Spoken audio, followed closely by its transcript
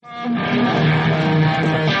This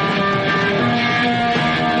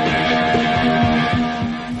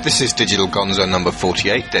is Digital Gonzo number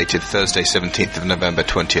 48, dated Thursday 17th of November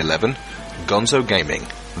 2011. Gonzo Gaming,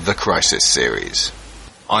 the Crysis series.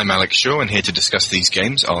 I'm Alex Shaw, and here to discuss these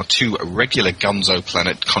games are two regular Gonzo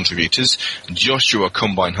Planet contributors, Joshua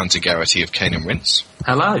Combine Hunter Garrity of Cane and Rinse.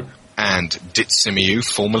 Hello. And Ditsimiu,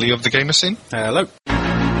 formerly of the Gamer Scene. Hello.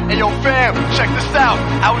 Hey yo fam, check this out.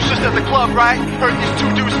 I was just at the club, right? Heard these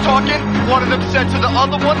two dudes talking. One of them said to the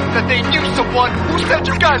other one that they knew someone who said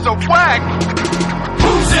you guys are whack.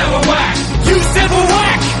 Who said we're whack? You said we're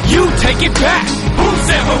whack. You take it back. Who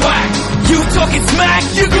said we're whack? You talking smack,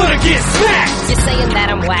 you're gonna get smacked. You're saying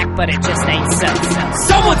that I'm whack, but it just ain't so.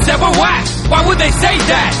 Someone said we're whack. Why would they say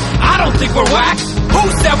that? I don't think we're whack. Who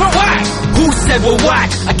said we're whack? Who said we're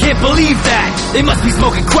whack? I can't believe that. They must be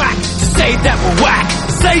smoking crack to say that we're whack.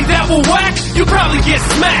 Say that we're whack, you probably get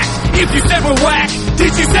smacked. If you said we're whack,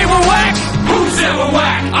 did you say we're whack? Who said we're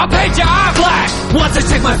whack? I paint your eye black once I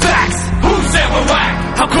check my facts. Who said we're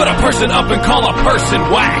whack? How could a person up and call a person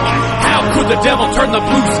whack? How could the devil turn the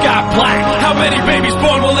blue sky black? How many babies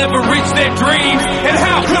born will ever reach their dreams? And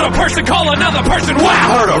how could a person call another person whack?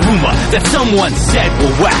 I heard a rumor that someone said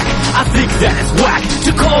we're whack. I think that it's whack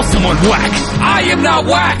to call someone whack. I am not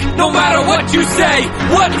whack, no matter what you say.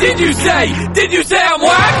 What did you say? Did you say I'm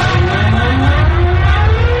whack?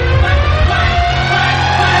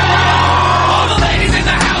 All the ladies in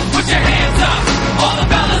the house, put your hands up. All the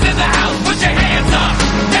fellas in the house, put your hands up.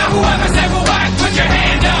 Now whoever said we're whack, put your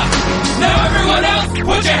hand up. Now everyone else,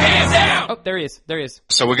 put your hands down. Oh, there he is. There he is.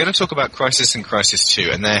 So we're going to talk about Crysis and Crysis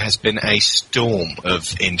 2, and there has been a storm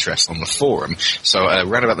of interest on the forum. So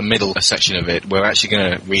right about the middle section of it, we're actually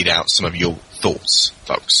going to read out some of your thoughts,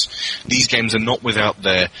 folks. These games are not without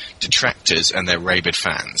their detractors and their rabid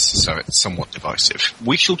fans, so it's somewhat divisive.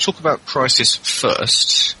 We shall talk about Crysis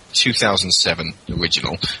first. 2007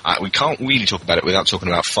 original. We can't really talk about it without talking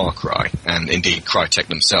about Far Cry, and indeed Crytek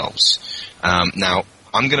themselves. Now,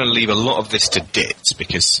 I'm going to leave a lot of this to Ditz,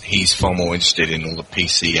 because he's far more interested in all the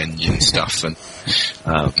PC engine stuff, and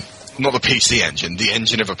not the PC engine, the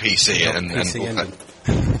engine of a PC, and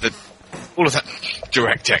all of that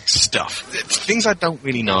DirectX stuff. It's things I don't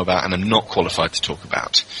really know about and I'm not qualified to talk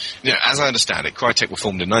about. You know, as I understand it, Crytek were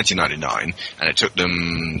formed in 1999, and it took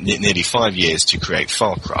them nearly 5 years to create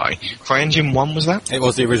Far Cry. CryEngine 1, was that? It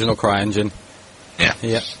was the original CryEngine.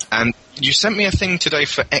 Yeah. And you sent me a thing today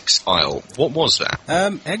for Exile. What was that?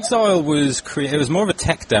 Exile was it was more of a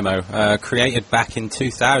tech demo created back in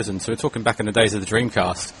 2000, so we're talking back in the days of the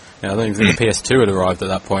Dreamcast. You know, I don't even think the PS2 had arrived at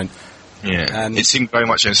that point. Yeah, and it seemed very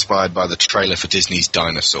much inspired by the trailer for Disney's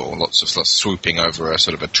Dinosaur, lots of swooping over a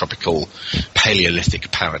sort of a tropical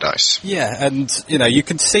Paleolithic paradise. Yeah, and, you know, you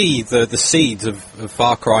can see the seeds of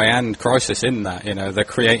Far Cry and Crysis in that, you know, they're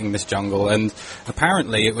creating this jungle, and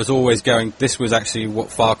apparently it was always this was actually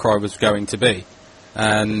what Far Cry was going to be.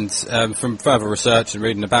 And from further research and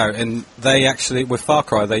reading about it, and they actually, with Far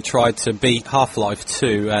Cry, they tried to beat Half-Life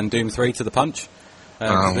 2 and Doom 3 to the punch.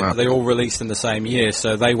 Wow. They all released in the same year,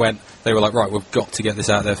 so they were like, right, we've got to get this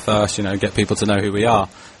out there first, you know, get people to know who we are.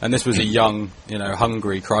 And this was a young, you know,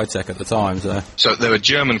 hungry Crytek at the time. So they're a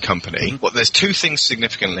German company. Mm-hmm. Well, there's two things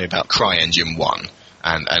significantly about CryEngine 1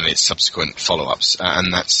 and its subsequent follow-ups,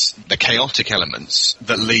 and that's the chaotic elements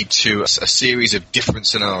that lead to a series of different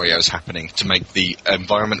scenarios happening to make the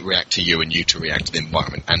environment react to you and you to react to the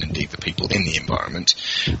environment, and indeed the people in the environment,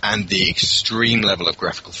 and the extreme level of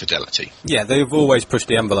graphical fidelity. Yeah, they've always pushed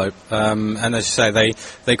the envelope, and as you say,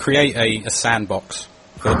 they create a sandbox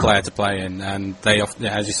for the player to play in, and they,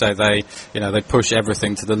 as you say, they push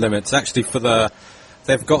everything to the limits. Actually,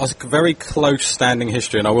 they've got a very close standing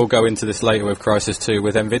history, and I will go into this later with Crysis 2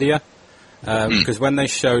 with NVIDIA, because when they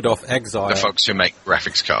showed off Exile... The folks who make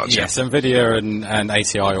graphics cards. Yes, yeah. NVIDIA and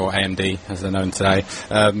ATI, or AMD, as they're known today,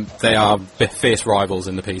 they are fierce rivals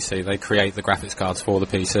in the PC. They create the graphics cards for the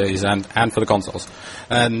PCs and for the consoles.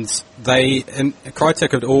 And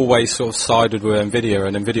Crytek had always sort of sided with NVIDIA,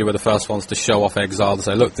 and NVIDIA were the first ones to show off Exile to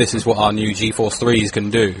say, look, this is what our new GeForce 3s can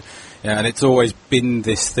do. Yeah, and it's always been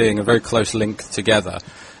this thing, a very close link together.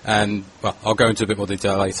 And, well, I'll go into a bit more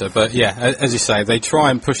detail later. But, yeah, as you say, they try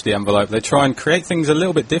and push the envelope. They try and create things a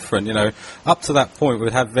little bit different, you know. Up to that point,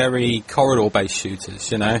 we'd have very corridor-based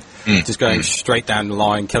shooters, you know, just going straight down the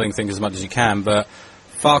line, killing things as much as you can. But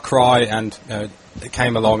Far Cry it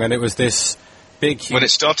came along, and it was this... When it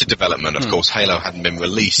started development, of course, Halo hadn't been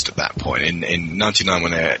released at that point. In 99,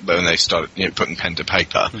 when they started putting pen to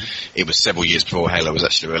paper, it was several years before Halo was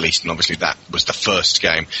actually released, and obviously that was the first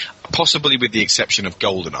game, possibly with the exception of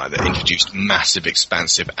GoldenEye, that introduced massive,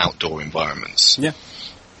 expansive outdoor environments. Yeah.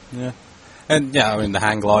 And yeah, I mean the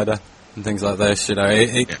hang glider and things like this. You know,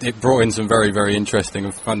 it brought in some very, very interesting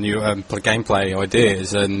and fun new gameplay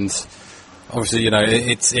ideas. And obviously, you know,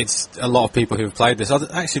 it's a lot of people who have played this.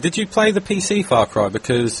 Actually, did you play the PC Far Cry?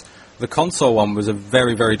 Because the console one was a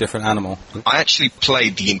very, very different animal. I actually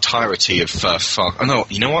played the entirety of Far Cry. Oh, no,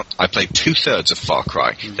 you know what? I played 2/3 of Far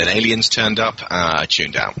Cry. Then Aliens turned up, I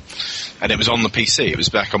tuned out. And it was on the PC. It was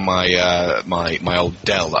back on my my old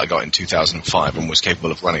Dell that I got in 2005 and was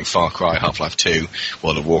capable of running Far Cry, Half-Life 2,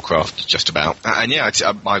 World of Warcraft, just about. And yeah,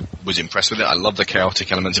 I was impressed with it. I love the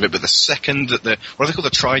chaotic elements of it. But the second that what do they call the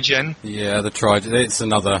Trigen? Yeah, the Trigen. It's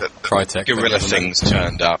another Crytek. Guerrilla things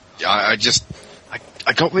turned up.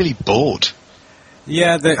 I got really bored.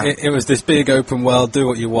 Yeah, it was this big open world, do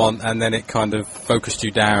what you want, and then it kind of focused you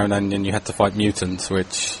down, and then you had to fight mutants,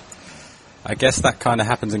 which I guess that kind of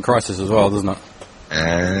happens in Crysis as well, doesn't it?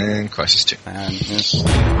 And Crysis 2.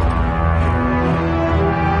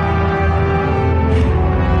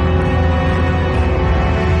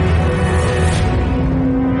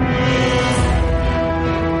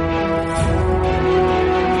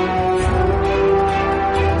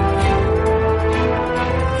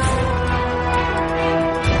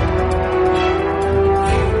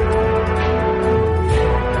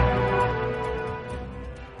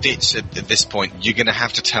 At this point, you're going to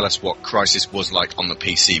have to tell us what Crysis was like on the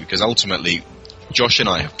PC, because ultimately, Josh and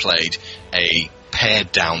I have played a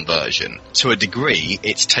pared-down version. To a degree,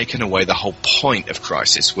 it's taken away the whole point of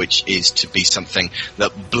Crysis, which is to be something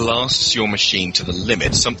that blasts your machine to the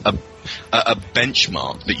limit, a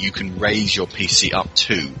benchmark that you can raise your PC up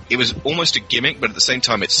to. It was almost a gimmick, but at the same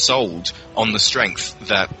time, it sold on the strength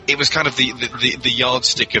that it was kind of the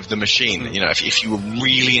yardstick of the machine. You know, if you were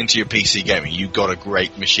really into your PC gaming, you got a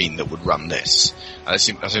great machine that would run this. I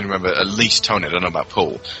seem to remember at least Tony, I don't know about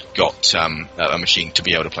Paul, got a machine to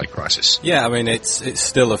be able to play Crysis. Yeah, I mean, it's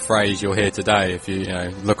still a phrase you'll hear today. If you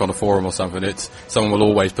look on a forum or something, someone will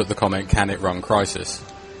always put the comment, "Can it run Crysis?"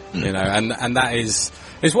 You know, and that is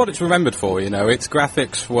what it's remembered for. You know, its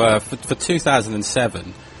graphics were for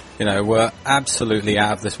 2007. You know, were absolutely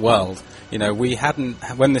out of this world. You know,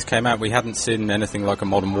 when this came out, we hadn't seen anything like a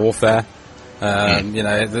Modern Warfare. You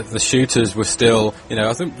know, the shooters were still. You know,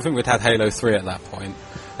 I think we'd had Halo 3 at that point,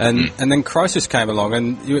 and then Crysis came along,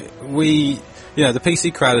 and you know, the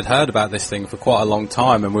PC crowd had heard about this thing for quite a long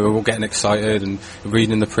time, and we were all getting excited and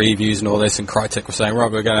reading the previews and all this. And Crytek was saying, "Right,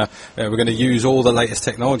 we're gonna use all the latest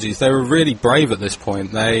technologies." They were really brave at this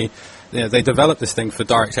point. They developed this thing for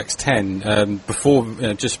DirectX 10 before,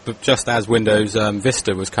 just as Windows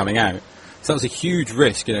Vista was coming out. So that was a huge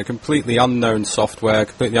risk, you know, completely unknown software,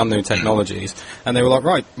 completely unknown technologies, and they were like,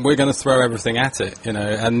 "Right, we're going to throw everything at it," you know,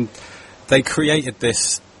 and they created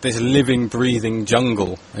this living, breathing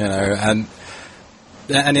jungle, you know,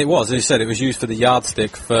 and it was, as you said, it was used for the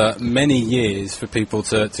yardstick for many years for people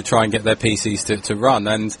to try and get their PCs to run.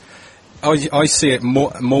 And I see it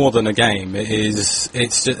more than a game. It's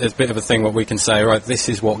just a bit of a thing where we can say, right, this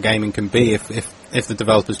is what gaming can be if the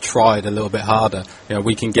developers tried a little bit harder. You know,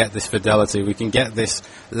 we can get this fidelity, we can get this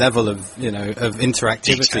level of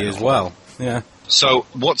interactivity detail as well. Yeah. So,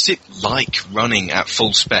 what's it like running at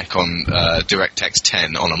full spec on DirectX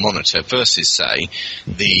 10 on a monitor versus, say,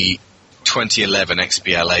 the 2011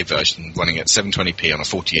 XBLA version running at 720p on a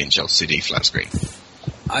 40-inch LCD flat screen?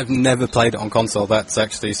 I've never played it on console. That's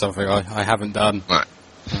actually something I haven't done. Right.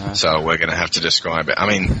 So we're going to have to describe it. I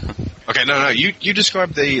mean, okay, no, you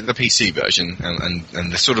describe the PC version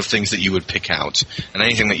and the sort of things that you would pick out, and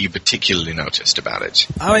anything that you particularly noticed about it.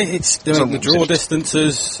 I mean, it's the draw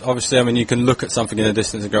distances. Obviously, I mean, you can look at something in a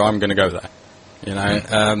distance and go, "I'm going to go there." You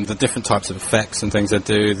know, the different types of effects and things they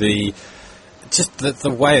do. The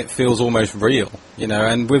way it feels almost real, you know,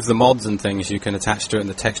 and with the mods and things you can attach to it and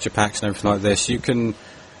the texture packs and everything like this,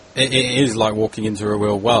 it is like walking into a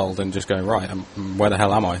real world and just going, right, where the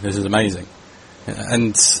hell am I? This is amazing.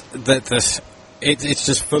 And it's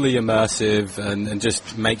just fully immersive and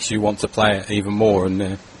just makes you want to play it even more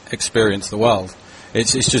and experience the world.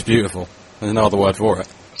 It's just beautiful. There's no other word for it.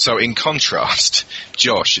 So in contrast,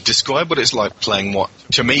 Josh, describe what it's like playing what,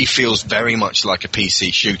 to me, feels very much like a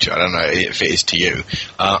PC shooter. I don't know if it is to you.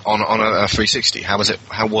 On a 360, how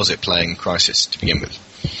was it playing Crysis to begin with?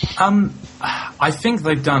 I think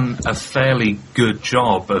they've done a fairly good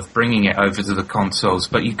job of bringing it over to the consoles,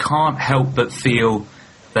 but you can't help but feel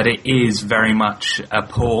that it is very much a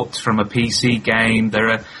port from a PC game. There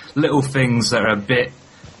are little things that are a bit,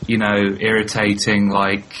 irritating,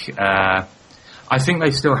 like... I think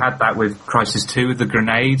they still had that with Crysis 2 with the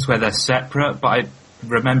grenades, where they're separate, but I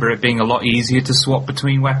remember it being a lot easier to swap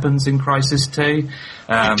between weapons in Crysis 2.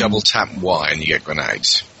 You double tap Y and you get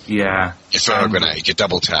grenades. Yeah. You throw a grenade, you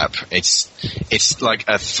double tap. It's like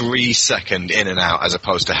a 3-second in and out, as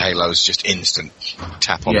opposed to Halo's just instant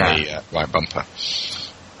tap on the right bumper.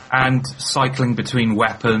 And cycling between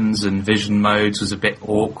weapons and vision modes was a bit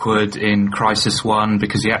awkward in Crysis 1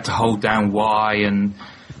 because you had to hold down Y and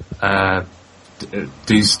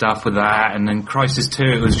do stuff with that. And in Crysis 2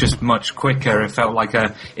 it was just much quicker. It felt like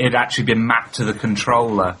it had actually been mapped to the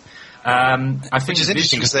controller. I think which is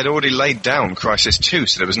interesting because they'd already laid down Crysis 2,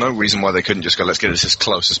 so there was no reason why they couldn't just go, let's get this as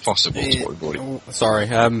close as possible to what we've already...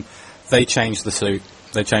 Sorry, they changed the suit.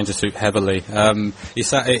 They changed the suit heavily.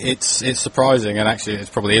 It's surprising, and actually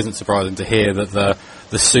it probably isn't surprising to hear that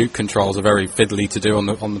the suit controls are very fiddly to do on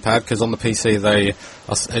the pad, because on the PC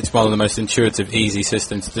it's one of the most intuitive, easy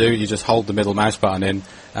systems to do. You just hold the middle mouse button in,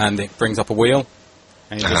 and it brings up a wheel,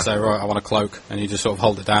 and you just say, right, I want a cloak, and you just sort of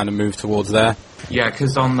hold it down and move towards there. Yeah,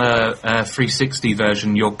 because on the 360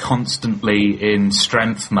 version, you're constantly in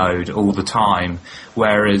strength mode all the time,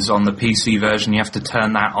 whereas on the PC version, you have to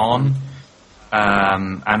turn that on.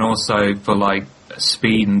 And also for like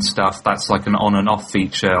speed and stuff, that's like an on and off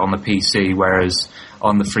feature on the PC, whereas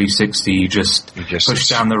on the 360 you just push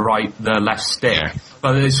down the left stick. Yeah.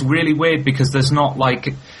 But it's really weird because there's not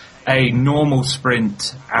like a normal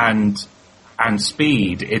sprint and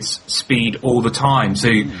speed. It's speed all the time. So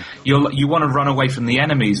you want to run away from the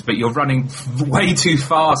enemies, but you're running way too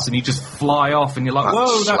fast, and you just fly off, and you're like,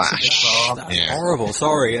 whoa, that's a bit far. That's horrible.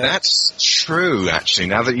 Sorry. That's true, actually.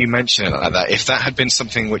 Now that you mention it like that, if that had been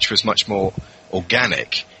something which was much more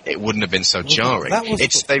organic, it wouldn't have been so jarring.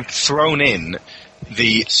 They've thrown in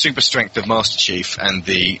the super strength of Master Chief and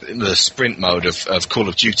the sprint mode of Call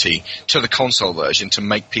of Duty to the console version to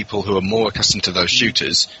make people who are more accustomed to those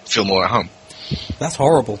shooters feel more at home. That's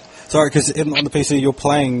horrible. Sorry, because on the PC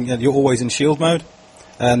you're always in shield mode,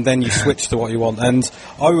 and then you switch to what you want. And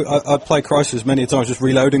I'd play Crysis many times just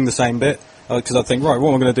reloading the same bit, because I'd think, right,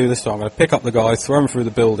 what am I going to do this time? I'm going to pick up the guy, throw him through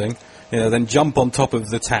the building, then jump on top of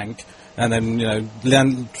the tank, and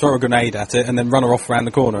then throw a grenade at it, and then run her off around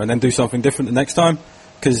the corner, and then do something different the next time.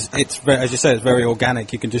 Because it's, as you say, it's very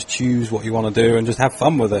organic. You can just choose what you want to do and just have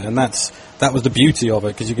fun with it, and that was the beauty of it,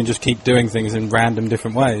 because you can just keep doing things in random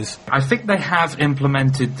different ways. I think they have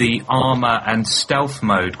implemented the armor and stealth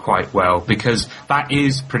mode quite well, because that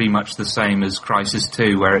is pretty much the same as Crysis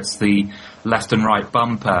 2, where it's the left and right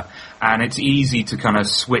bumper, and it's easy to kind of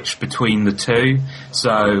switch between the two.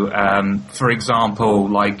 So, for example,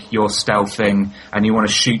 like you're stealthing and you want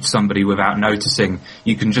to shoot somebody without noticing,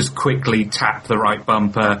 you can just quickly tap the right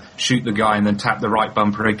bumper, shoot the guy, and then tap the right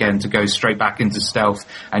bumper again to go straight back into stealth,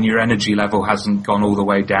 and your energy level hasn't gone all the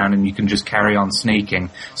way down, and you can just carry on sneaking.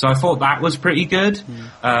 So I thought that was pretty good,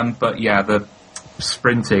 but yeah, the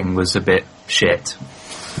sprinting was a bit shit.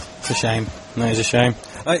 It's a shame. No, it's a shame.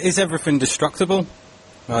 Is everything destructible?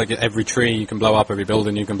 Like every tree you can blow up, every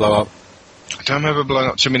building you can blow up? I don't remember blowing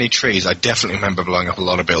up too many trees. I definitely remember blowing up a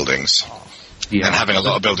lot of buildings. Yeah. And having a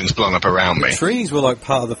lot of buildings blown up around me. Trees were like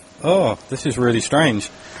part of the... Oh, this is really strange.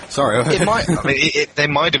 Sorry. They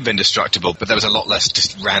might have been destructible, but there was a lot less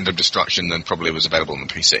just random destruction than probably was available on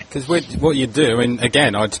the PC. Because what you do,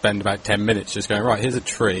 again, I'd spend about 10 minutes just going, right, here's a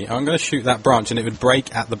tree. I'm going to shoot that branch, and it would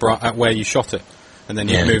break at at where you shot it. And then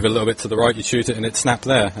you move a little bit to the right, you shoot it, and it snapped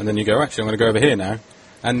there. And then you go, actually, I'm going to go over here now.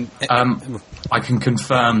 And I can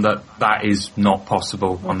confirm that is not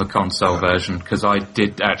possible on the console version, because I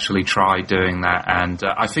did actually try doing that, and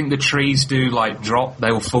I think the trees do drop.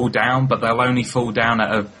 They'll fall down, but they'll only fall down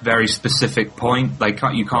at a very specific point.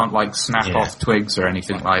 You can't snap off twigs or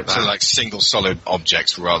anything like that. So like single solid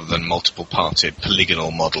objects rather than multiple parted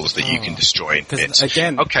polygonal models that you can destroy in bits.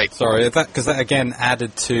 Again, sorry, because that again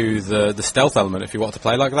added to the stealth element if you want to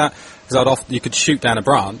play like that. Because you could shoot down a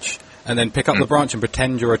branch and then pick up the branch and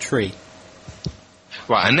pretend you're a tree.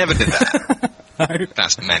 Right, I never did that. No.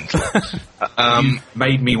 That's mental. You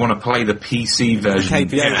made me want to play the PC version.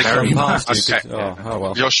 Very past you. Okay. Oh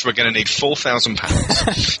well. Josh, we're going to need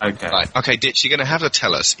 £4,000. Okay. Right. Okay, Ditch, you're going to have to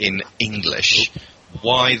tell us in English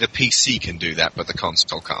why the PC can do that, but the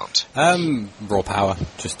console can't. Raw power,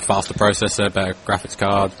 just faster processor, better graphics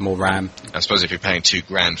card, more RAM. I suppose if you're paying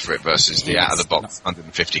 $2,000 for it versus the out of the box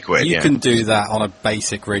 £150, you can do that on a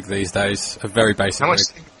basic rig these days, a very basic rig. How much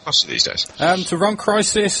does it cost these days? To run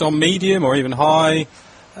Crysis on medium or even high,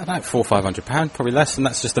 about £400 or £500, probably less, and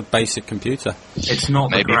that's just a basic computer. It's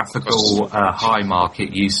not the graphical high mark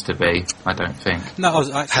it used to be, I don't think. No,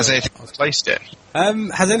 has anything replaced it?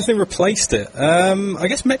 Has anything replaced it? I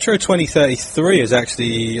guess Metro 2033 is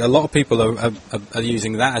actually, a lot of people are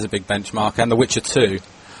using that as a big benchmark, and The Witcher 2.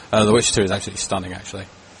 The Witcher 2 is actually stunning, actually.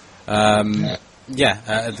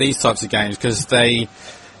 These types of games, because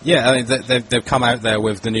Yeah, I mean, they've come out there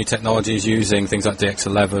with the new technologies using things like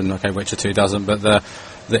DX11. Okay, Witcher 2 doesn't, but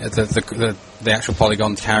the actual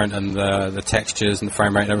polygon count and the textures and the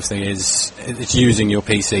frame rate and everything it's using your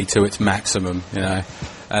PC to its maximum, you know.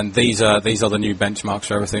 And these are the new benchmarks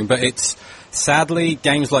for everything. But it's sadly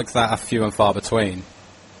games like that are few and far between,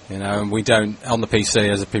 you know. And we don't on the PC,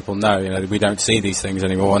 as people know, you know, we don't see these things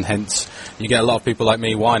anymore, and hence you get a lot of people like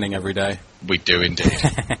me whining every day. We do indeed.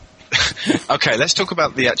 Okay, let's talk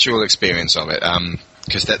about the actual experience of it,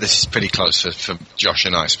 because this is pretty close for Josh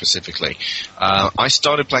and I specifically. I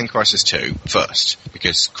started playing Crysis 2 first,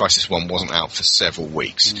 because Crysis 1 wasn't out for several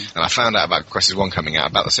weeks, and I found out about Crysis 1 coming out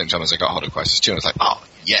about the same time as I got hold of Crysis 2, and I was like, oh,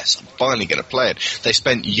 yes, I'm finally going to play it. They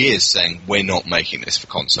spent years saying, we're not making this for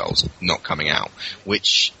consoles, not coming out,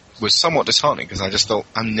 which was somewhat disheartening, because I just thought,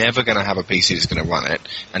 I'm never going to have a PC that's going to run it,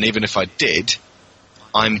 and even if I did,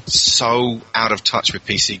 I'm so out of touch with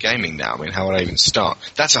PC gaming now. I mean, how would I even start?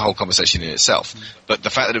 That's a whole conversation in itself. But the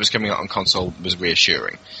fact that it was coming out on console was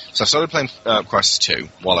reassuring. So I started playing Crysis 2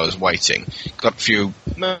 while I was waiting. Got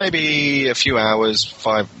maybe a few hours,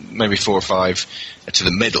 maybe 4 or 5 to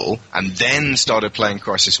the middle, and then started playing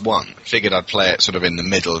Crysis 1. Figured I'd play it sort of in the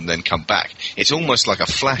middle and then come back. It's almost like a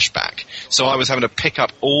flashback. So I was having to pick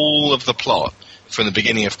up all of the plot from the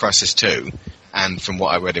beginning of Crysis 2 and from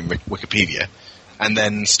what I read in Wikipedia, and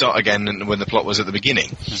then start again when the plot was at the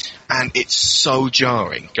beginning. And it's so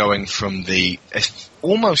jarring going from the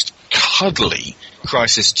almost cuddly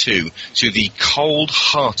Crysis 2 to the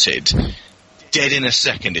cold-hearted, dead in a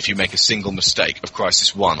second if you make a single mistake of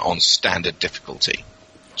Crysis 1 on standard difficulty.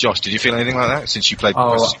 Josh, did you feel anything like that since you played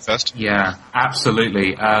Crysis 2 first? Yeah,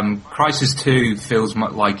 absolutely. Crysis 2 feels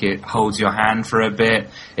like it holds your hand for a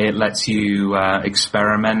bit. It lets you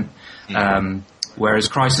experiment. Whereas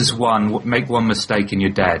Crysis 1, make one mistake and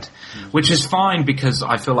you're dead. Which is fine because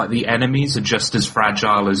I feel like the enemies are just as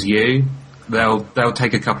fragile as you. They'll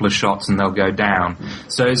take a couple of shots and they'll go down.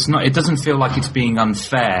 So it doesn't feel like it's being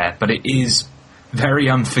unfair, but it is very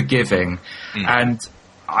unforgiving. And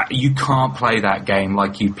you can't play that game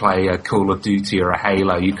like you play a Call of Duty or a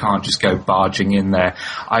Halo. You can't just go barging in there.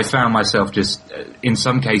 I found myself just, in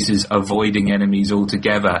some cases, avoiding enemies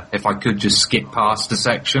altogether. If I could just skip past a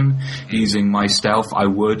section using my stealth, I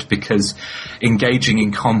would, because engaging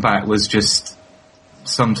in combat was just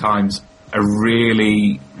sometimes a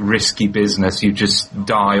really risky business. You just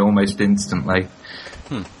die almost instantly.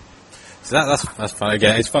 So that's funny.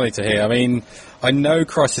 Again, it's funny to hear. I mean, I know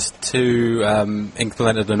Crysis 2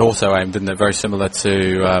 implemented an auto-aim, didn't it? Very similar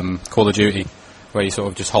to Call of Duty, where you sort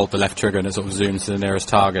of just hold the left trigger and it sort of zooms to the nearest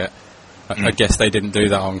target. I guess they didn't do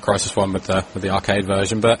that on Crysis 1 with the arcade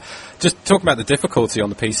version. But just talking about the difficulty on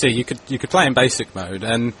the PC, you could play in basic mode,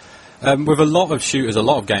 and with a lot of shooters, a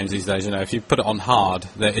lot of games these days, you know, if you put it on hard,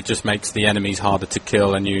 it just makes the enemies harder to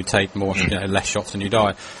kill and you take more, less shots and you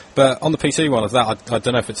die. But on the PC one of that, I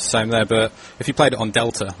don't know if it's the same there, but if you played it on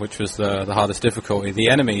Delta, which was the hardest difficulty, the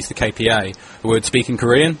enemies, the KPA, would speak in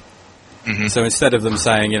Korean. So instead of them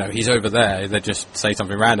saying, he's over there, they'd just say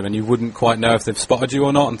something random and you wouldn't quite know if they've spotted you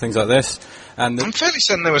or not and things like this. And I'm fairly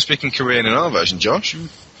certain they were speaking Korean in our version, Josh.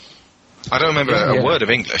 I don't remember a word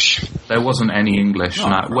of English. There wasn't any English.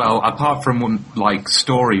 No. Well, apart from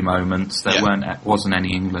story moments, there wasn't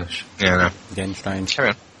any English. Yeah, no. Again, strange.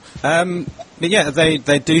 Carry on. But yeah, they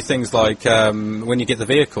do things like when you get the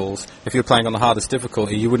vehicles, if you're playing on the hardest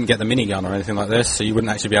difficulty, you wouldn't get the minigun or anything like this, so you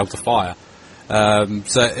wouldn't actually be able to fire.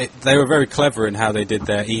 They were very clever in how they did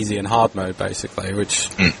their easy and hard mode, basically, which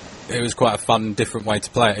it was quite a fun, different way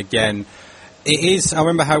to play it. Again, it is. I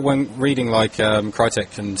remember how when reading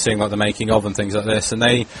Crytek and seeing the making of and things like this, and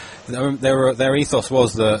their ethos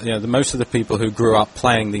was that the most of the people who grew up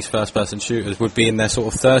playing these first-person shooters would be in their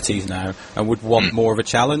sort of 30s now and would want more of a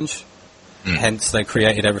challenge. Hence, they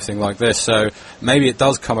created everything like this. So maybe it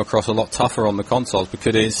does come across a lot tougher on the consoles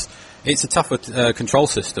because it's a tougher control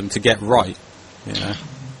system to get right.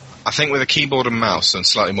 I think with a keyboard and mouse and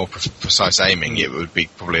slightly more precise aiming, it would be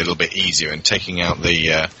probably a little bit easier. And taking out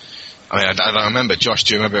the I don't remember. Josh,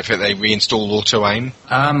 do you remember if they reinstalled auto-aim?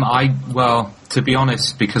 Well, to be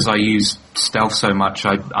honest, because I use stealth so much,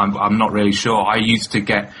 I'm not really sure. I used to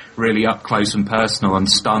get really up close and personal and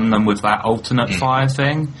stun them with that alternate fire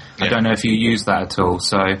thing. Yeah. I don't know if you use that at all,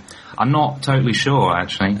 so I'm not totally sure,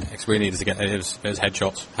 actually. It's really easy to get those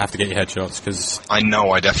headshots. I have to get your headshots, because I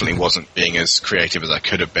know I definitely wasn't being as creative as I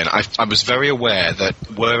could have been. I was very aware that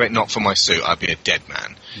were it not for my suit, I'd be a dead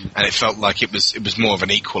man. And it felt like it was more of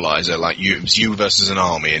an equalizer, like it was you versus an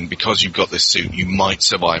army, and because you've got this suit, you might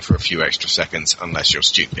survive for a few extra seconds unless you're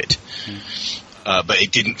stupid. But I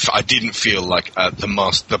didn't feel like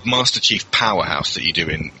the Master Chief powerhouse that you do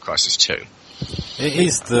in Crysis 2. It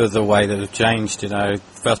is the way that have changed,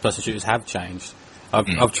 first-person shooters have changed.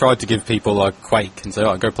 I've tried to give people like Quake and say,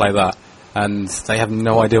 go play that, and they have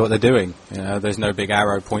no idea what they're doing. There's no big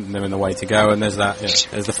arrow pointing them in the way to go, and there's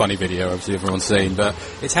there's the funny video, obviously everyone's seen, but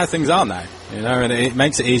it's how things are now, and it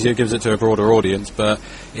makes it easier, gives it to a broader audience, but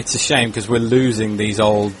it's a shame because we're losing these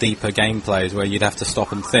old, deeper gameplays where you'd have to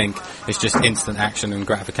stop and think. It's just instant action and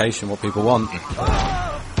gratification, what people want.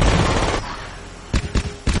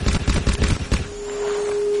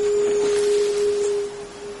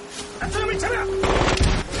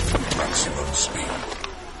 Maximum speed.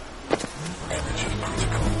 Energy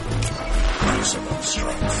critical. Maximum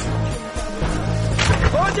strength.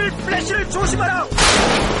 어딜 플래시를 조심하라!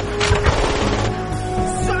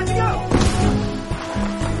 쏴주요!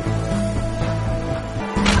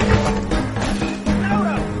 나오라!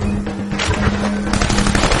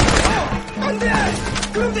 안돼!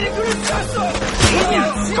 그놈들이 그를 쐈어!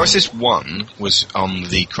 Crysis 1 was on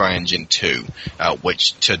the CryEngine 2,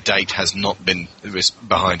 which to date has not been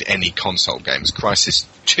behind any console games. Crysis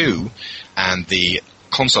 2 and the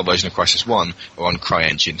console version of Crysis 1 are on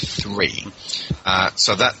CryEngine 3.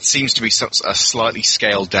 So that seems to be a slightly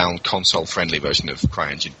scaled-down console-friendly version of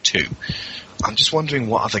CryEngine 2. I'm just wondering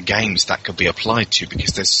what other games that could be applied to,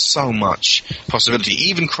 because there's so much possibility.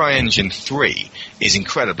 Even CryEngine 3 is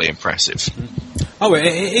incredibly impressive. Oh, it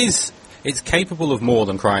is. It's capable of more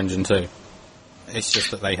than CryEngine 2. It's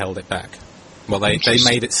just that they held it back. Well, they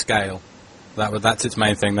made it scale. That's its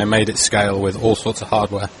main thing. They made it scale with all sorts of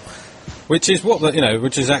hardware, which is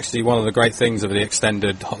which is actually one of the great things of the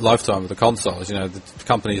extended lifetime of the consoles. The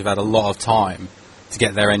companies have had a lot of time to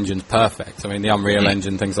get their engines perfect. I mean, the Unreal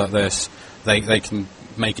Engine, things like this, they can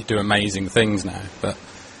make it do amazing things now, but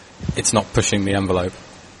it's not pushing the envelope.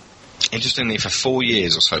 Interestingly, for 4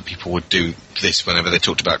 years or so, people would do this whenever they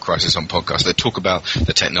talked about Crysis on podcasts. They'd talk about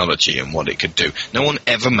the technology and what it could do. No one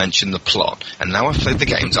ever mentioned the plot, and now I've played the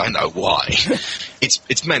games, I know why.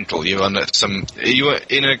 It's mental. You're on are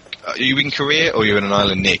you in Korea, or you're in an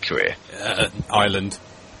island near Korea? Island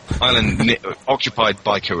occupied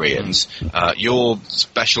by Koreans. You're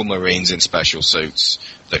special marines in special suits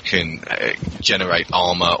that can generate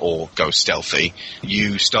armor or go stealthy.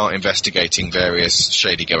 You start investigating various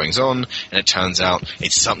shady goings-on, and it turns out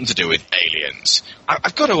it's something to do with aliens.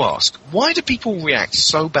 I've got to ask, why do people react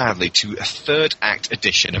so badly to a third act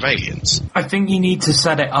edition of Aliens? I think you need to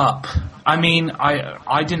set it up. I mean,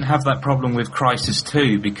 I didn't have that problem with Crysis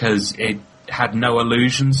 2 because it had no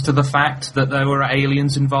allusions to the fact that there were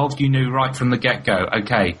aliens involved. You knew right from the get-go,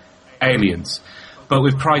 okay, aliens. But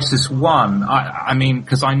with Crysis 1, I mean,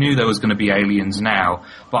 because I knew there was going to be aliens now,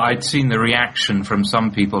 but I'd seen the reaction from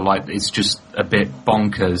some people like it's just a bit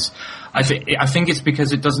bonkers. I think it's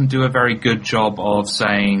because it doesn't do a very good job of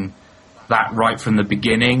saying that right from the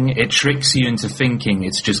beginning. It tricks you into thinking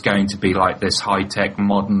it's just going to be like this high-tech,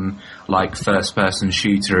 modern, like, first-person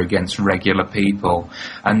shooter against regular people.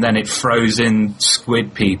 And then it throws in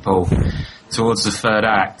squid people towards the third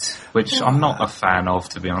act, which I'm not a fan of,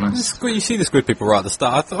 to be honest. You see the squid people right at the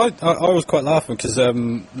start. I was quite laughing because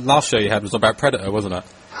last show you had was about Predator, wasn't it?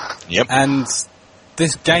 Yep. And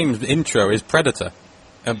this game's intro is Predator.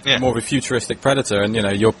 More of a futuristic Predator, and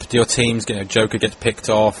your team's Joker gets picked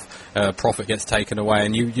off, Prophet gets taken away,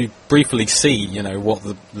 and you briefly see what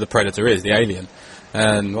the Predator is, the alien,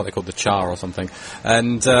 and what they call the Char or something,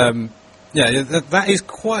 and that is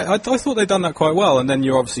quite. I thought they'd done that quite well, and then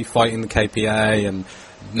you're obviously fighting the KPA, and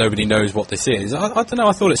nobody knows what this is. I don't know.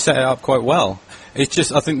 I thought it set it up quite well. It's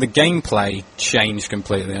just, I think the gameplay changed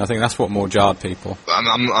completely. I think that's what more jarred people.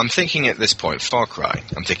 I'm thinking at this point, Far Cry.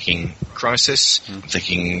 I'm thinking Crysis. I'm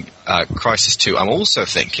thinking Crysis 2. I'm also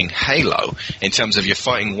thinking Halo, in terms of you're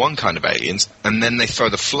fighting one kind of aliens, and then they throw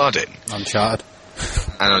the Flood in. Uncharted.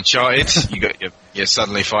 And Uncharted, you're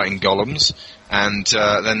suddenly fighting golems, and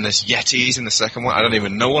then there's Yetis in the second one. I don't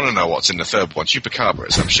even want to know what's in the third one.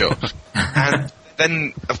 Chupacabras, I'm sure. And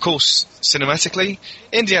then, of course, cinematically,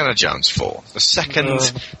 Indiana Jones 4. The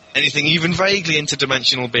second anything even vaguely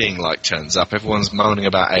interdimensional being like turns up, everyone's moaning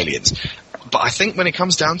about aliens. But I think when it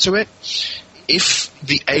comes down to it, if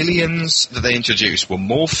the aliens that they introduced were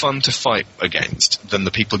more fun to fight against than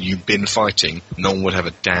the people you've been fighting, no one would have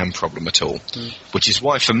a damn problem at all. Which is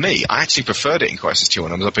why, for me, I actually preferred it in Crysis 2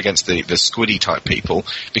 when I was up against the squiddy-type people,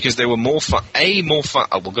 because they were more fun. A, more fun.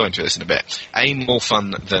 Oh, we'll go into this in a bit. A, more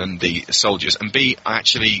fun than the soldiers, and B, I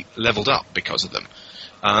actually leveled up because of them.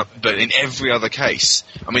 But in every other case,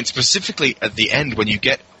 I mean, specifically at the end, when you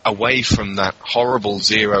get away from that horrible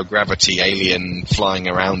zero-gravity alien flying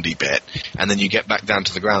aroundy bit, and then you get back down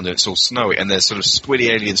to the ground and it's all snowy, and there's sort of squiddy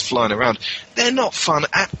aliens flying around, they're not fun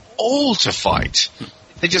at all to fight.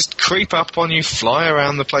 They just creep up on you, fly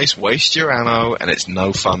around the place, waste your ammo, and it's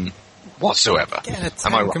no fun whatsoever. Yeah,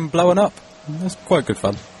 Am I right? and blowing up. That's quite good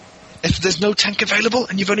fun. If there's no tank available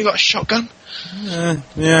and you've only got a shotgun?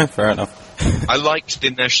 Yeah, fair enough. I liked the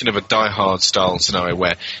notion of a Die Hard style scenario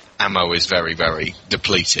where ammo is very, very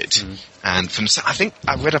depleted. And I think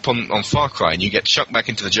I read up on Far Cry, and you get chucked back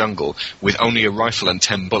into the jungle with only a rifle and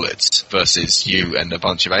 10 bullets versus you and a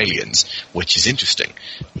bunch of aliens, which is interesting.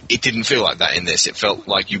 It didn't feel like that in this. It felt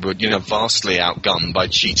like you were, vastly outgunned by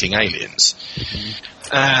cheating aliens.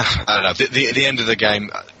 I don't know. The end of the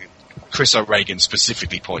game, Chris O'Regan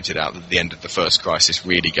specifically pointed out that the end of the first Crysis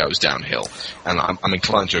really goes downhill, and I'm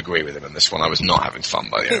inclined to agree with him on this one. I was not having fun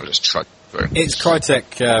by the end. I was just trudging through. It's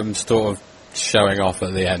Crytek sort of showing off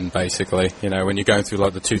at the end, basically. When you're going through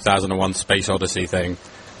like the 2001 Space Odyssey thing,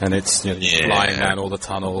 and it's you're flying down all the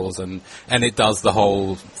tunnels, and it does the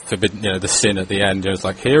whole forbidden, the sin at the end. It's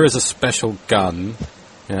like, here is a special gun.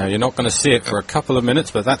 You're not going to see it for a couple of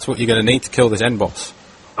minutes, but that's what you're going to need to kill this end boss.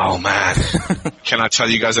 Oh, man. Can I tell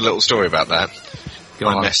you guys a little story about that?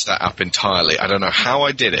 I messed that up entirely. I don't know how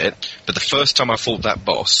I did it, but the first time I fought that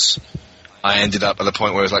boss, I ended up at the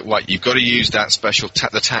point where I was like, right, you've got to use that special,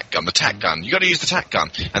 the tac gun. You've got to use the tac gun.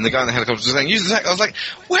 And the guy in the helicopter was saying, use the tac gun. I was like,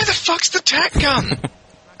 where the fuck's the tac gun? And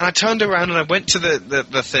I turned around and I went to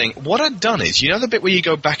the thing. What I'd done is, the bit where you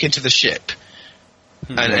go back into the ship,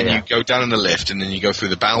 and you go down in the lift, and then you go through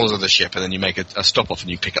the bowels of the ship, and then you make a stop-off and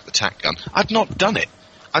you pick up the tac gun. I'd not done it.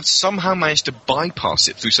 I'd somehow managed to bypass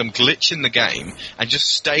it through some glitch in the game and just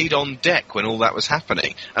stayed on deck when all that was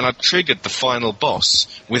happening. And I triggered the final boss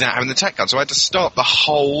without having the tac gun. So I had to start the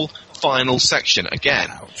whole final section again.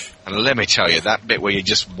 Ouch. And let me tell you, that bit where you're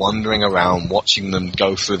just wandering around watching them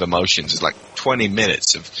go through the motions is like 20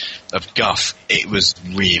 minutes of guff. It was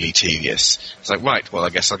really tedious. It's like, right, well, I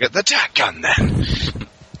guess I'll get the tac gun then.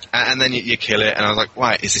 And then you kill it, and I was like,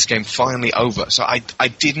 right, is this game finally over? So I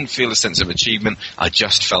didn't feel a sense of achievement, I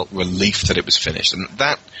just felt relief that it was finished. And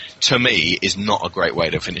that, to me, is not a great way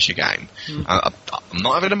to finish a game. I'm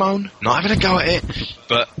not having a moan, not having a go at it,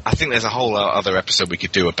 but I think there's a whole other episode we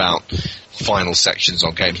could do about final sections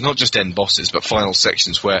on games, not just end bosses, but final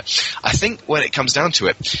sections where I think when it comes down to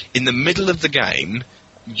it, in the middle of the game,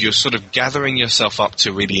 you're sort of gathering yourself up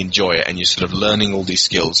to really enjoy it, and you're sort of learning all these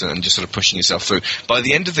skills and just sort of pushing yourself through. By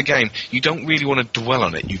the end of the game, you don't really want to dwell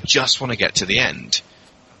on it. You just want to get to the end.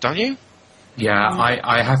 Don't you? Yeah,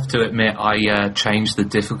 I have to admit, I changed the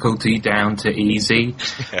difficulty down to easy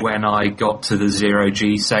when I got to the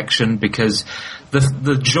 0G section, because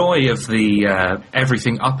the joy of the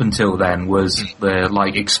everything up until then was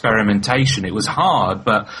the experimentation. It was hard,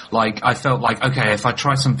 but I felt like, okay, if I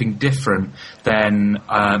try something different, then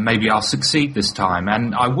maybe I'll succeed this time,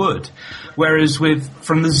 and I would. Whereas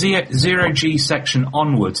from the 0G section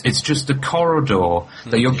onwards, it's just a corridor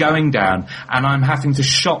that you're going down, and I'm having to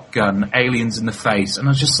shotgun aliens in the face, and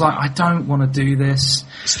I was just like, I don't want to do this.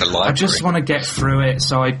 It's the library. I just want to get through it,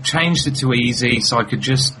 so I changed it to easy so I could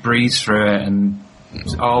just breeze through it, and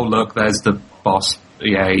oh look, there's the boss,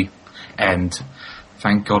 yay, end.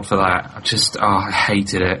 Thank God for that. I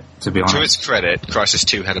hated it, to be honest. To its credit, Crysis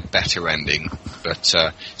 2 had a better ending, but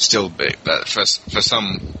for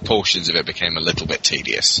some portions of it became a little bit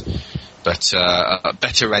tedious. But a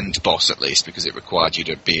better end boss, at least, because it required you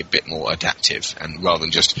to be a bit more adaptive, and rather than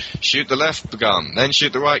just shoot the left gun, then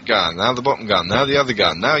shoot the right gun, now the bottom gun, now the other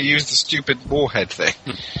gun, now use the stupid warhead thing.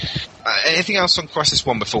 Anything else on Crysis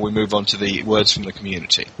 1 before we move on to the words from the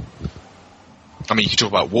community? I mean, you can talk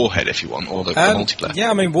about Warhead if you want, or the multiplayer. Yeah,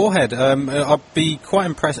 I mean, Warhead, I'd be quite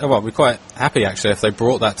impressed, I'd be quite happy, actually, if they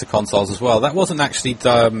brought that to consoles as well. That wasn't actually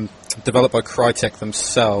developed by Crytek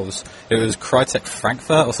themselves. It was Crytek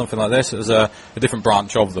Frankfurt or something like this. It was a different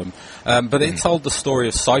branch of them. But it told the story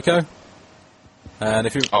of Psycho. And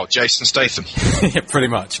if you Jason Statham. Yeah, pretty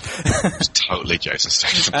much. It's totally Jason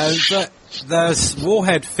Statham. But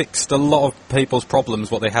Warhead fixed a lot of people's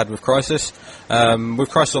problems, what they had with Crysis. With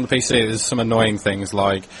Crysis on the PC, there's some annoying things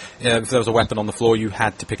like if there was a weapon on the floor, you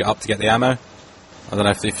had to pick it up to get the ammo. I don't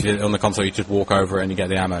know if you're on the console, you just walk over it and you get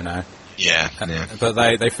the ammo now. Yeah. But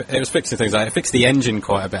it was fixing things like it fixed the engine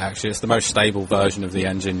quite a bit, actually. It's the most stable version of the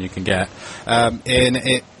engine you can get.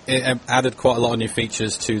 It added quite a lot of new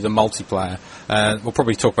features to the multiplayer. We'll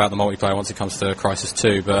probably talk about the multiplayer once it comes to Crysis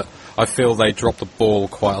 2, but I feel they dropped the ball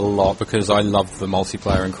quite a lot because I loved the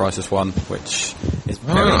multiplayer in Crysis 1, which is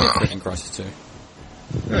very different in Crysis 2.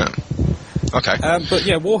 Yeah. Okay. But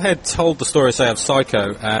yeah, Warhead told the story, say, of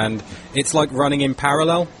Psycho, and it's like running in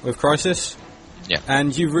parallel with Crysis. Yeah.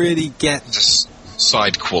 And you really get...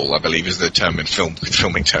 Side qual, I believe, is the term in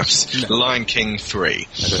filming terms. No. Lion King 3.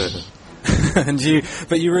 and you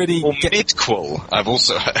really or midquel. I've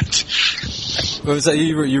also heard. So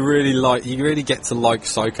you really get to like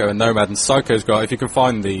Psycho and Nomad, and Psycho's got, if you can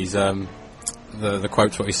find these, the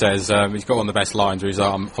quotes what he says, he's got one of the best lines where he's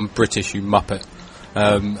like, I'm British, you muppet.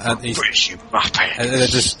 And British, you muppet. And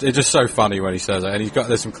they're just so funny when he says it, and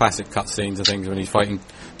there's some classic cutscenes and things when he's fighting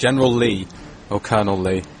General Lee or Colonel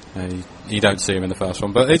Lee. You don't see him in the first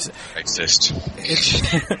one, but it's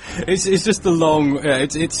just a long.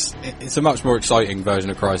 It's a much more exciting version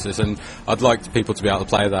of Crysis, and I'd like people to be able to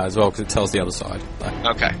play that as well because it tells the other side.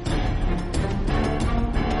 Okay.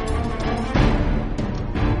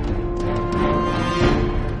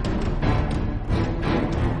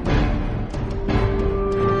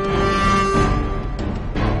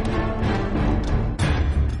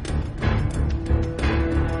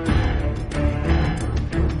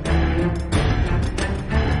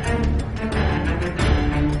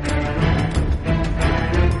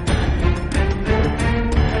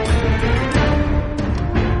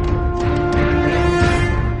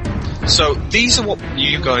 So these are what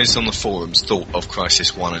you guys on the forums thought of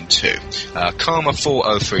Crysis 1 and 2.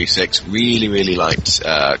 Karma4036 really liked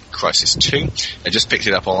Crysis 2. They just picked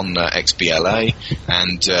it up on XBLA,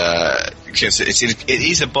 and because it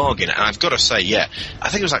is a bargain. And I've got to say, I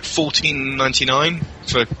think it was like $14.99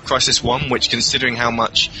 for Crysis 1, which, considering how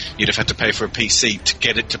much you'd have had to pay for a PC to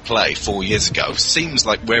get it to play 4 years ago, seems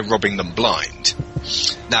like we're robbing them blind.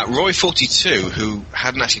 Now, Roy42, who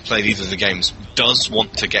hadn't actually played either of the games, does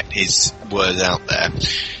want to get his word out there.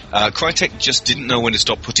 Crytek just didn't know when to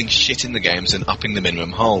stop putting shit in the games and upping the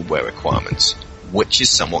minimum hardware requirements, which is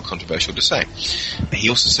somewhat controversial to say. He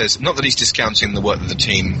also says, not that he's discounting the work that the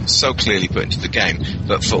team so clearly put into the game,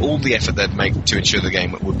 but for all the effort they'd make to ensure the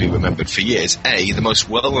game would be remembered for years, A, the most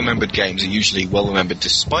well-remembered games are usually well-remembered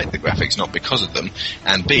despite the graphics, not because of them,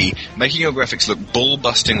 and B, making your graphics look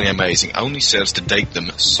bull-bustingly amazing only serves to date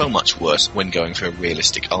them so much worse when going for a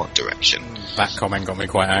realistic art direction. That comment got me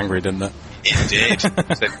quite angry, didn't it? It did.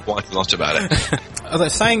 Said quite a lot about it. They're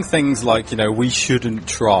saying things like, we shouldn't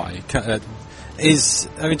try.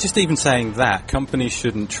 Just even saying that companies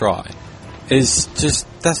shouldn't try is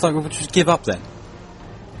that's like, well, just give up then.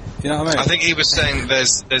 You know what I mean? I think he was saying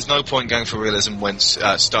there's no point going for realism when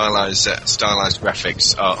stylized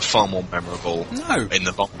graphics are far more memorable in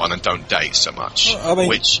the long run and don't date so much. Well, I mean,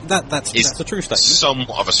 which that's a true statement.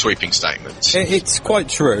 Somewhat of a sweeping statement. It's quite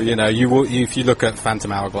true. If you look at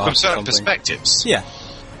Phantom Hourglass from certain perspectives. Yeah.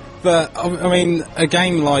 But, I mean, a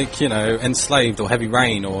game like, Enslaved or Heavy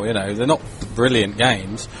Rain or, they're not brilliant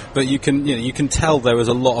games, but you can tell there was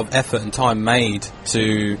a lot of effort and time made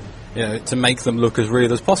to make them look as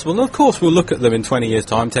real as possible. And of course we'll look at them in 20 years'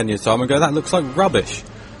 time, 10 years' time and go, that looks like rubbish.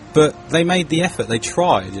 But they made the effort, they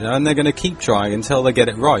tried, and they're going to keep trying until they get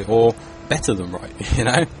it right, or better than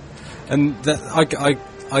right, And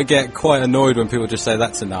I get quite annoyed when people just say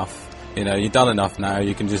that's enough. You've done enough now,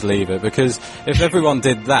 you can just leave it. Because if everyone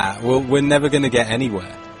did that, we're never going to get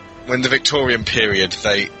anywhere. When the Victorian period,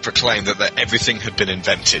 they proclaimed that everything had been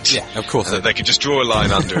invented. Yeah, of course. They could just draw a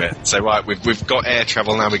line under it and say, right, we've got air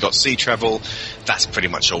travel now, we've got sea travel, that's pretty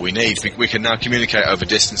much all we need. We can now communicate over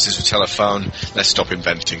distances with telephone, let's stop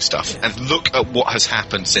inventing stuff. Yeah. And look at what has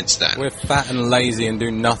happened since then. We're fat and lazy and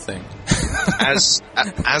do nothing. As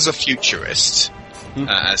a futurist...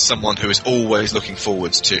 as someone who is always looking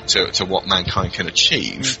forwards to what mankind can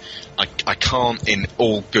achieve, I can't in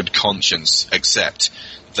all good conscience accept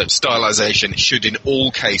that stylization should in all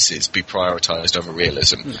cases be prioritised over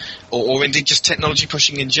realism, or indeed just technology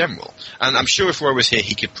pushing in general. And I'm sure if Roy was here,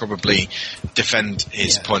 he could probably defend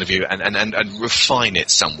his point of view and refine it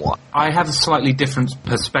somewhat. I have a slightly different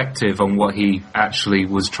perspective on what he actually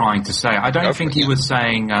was trying to say. I don't think he was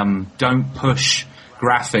saying don't push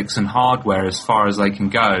graphics and hardware as far as they can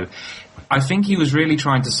go. I think he was really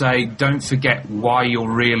trying to say, don't forget why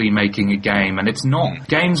you're really making a game. And it's not.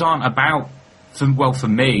 Games aren't about, for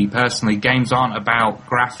me personally, games aren't about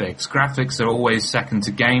graphics. Graphics are always second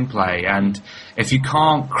to gameplay. And if you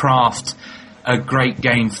can't craft a great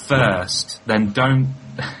game first, then don't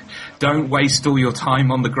waste all your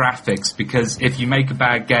time on the graphics, because if you make a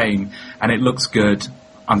bad game and it looks good,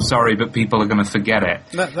 I'm sorry, but people are going to forget it.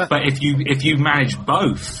 But if you manage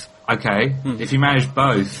both, if you manage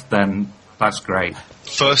both, then that's great.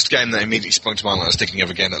 First game that immediately sprung to mind when I was thinking of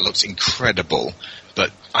a game that looks incredible,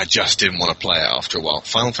 but I just didn't want to play it after a while.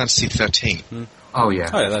 Final Fantasy XIII. Oh,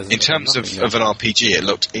 yeah. In terms of an RPG, it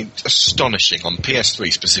looked astonishing, on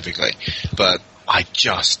PS3 specifically, but I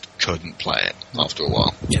just couldn't play it after a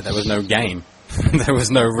while. Yeah, there was no game. There was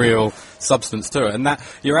no real substance to it, and that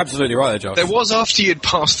you're absolutely right there, Josh. There was after you'd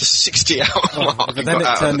passed the 60-hour mark. But then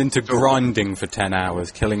it turned into grinding for 10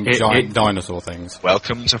 hours, killing giant dinosaur things.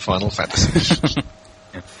 Welcome to Final Fantasy.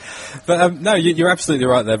 But no, you're absolutely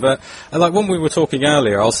right there. But like when we were talking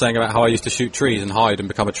earlier, I was saying about how I used to shoot trees and hide and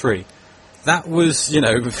become a tree. That was,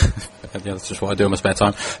 yeah, that's just what I do in my spare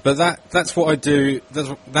time. But that's what I do.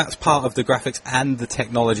 That's part of the graphics and the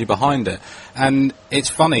technology behind it. And it's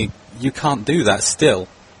funny, you can't do that still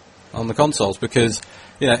on the consoles because,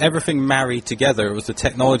 everything married together. It was the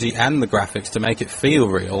technology and the graphics to make it feel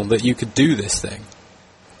real that you could do this thing.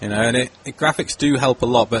 And graphics do help a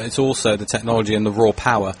lot, but it's also the technology and the raw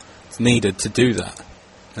power that's needed to do that.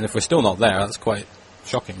 And if we're still not there, that's quite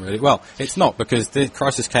shocking, really. Well, it's not, because the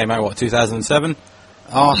Crysis came out, 2007?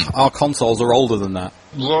 Our consoles are older than that.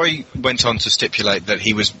 Roy went on to stipulate that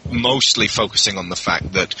he was mostly focusing on the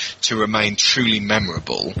fact that to remain truly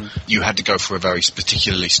memorable, you had to go for a very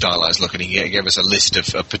particularly stylized look, and he gave us a list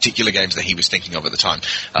of particular games that he was thinking of at the time.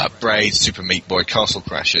 Braid, Super Meat Boy, Castle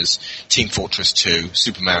Crashers, Team Fortress 2,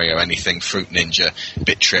 Super Mario Anything, Fruit Ninja,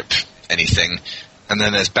 Bit Trip Anything, and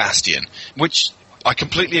then there's Bastion, which I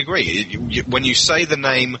completely agree. When you say the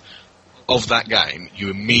name of that game, you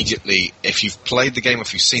immediately, if you've played the game or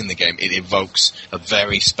if you've seen the game, it evokes a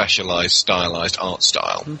very specialised, stylised art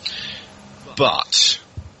style. But,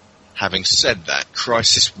 having said that,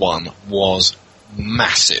 Crysis 1 was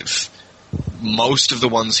massive. Most of the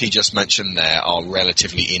ones he just mentioned there are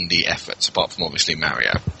relatively indie efforts, apart from obviously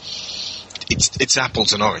Mario. It's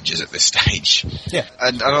apples and oranges at this stage. Yeah.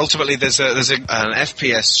 And ultimately there's an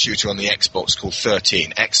FPS shooter on the Xbox called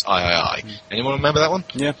 13, XIII. Anyone remember that one?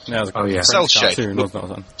 Yeah. Cell shaded.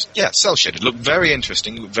 Yeah, cell shaded. Looked very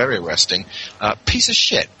interesting, very arresting. Piece of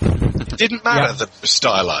shit. Didn't matter that it was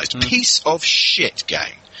stylized. Piece of shit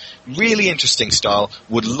game. Really interesting style.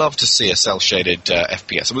 Would love to see a cell-shaded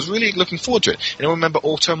FPS. I was really looking forward to it. Anyone remember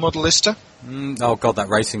Auto Modelista? Oh, God, that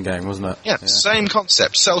racing game, wasn't it? Yeah, same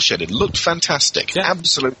concept. Cell-shaded. Looked fantastic. Yeah.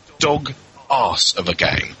 Absolute dog arse of a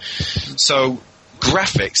game. So,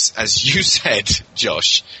 graphics, as you said,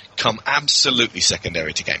 Josh, come absolutely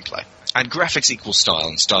secondary to gameplay. And graphics equals style,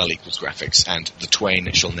 and style equals graphics, and the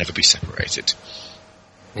twain shall never be separated.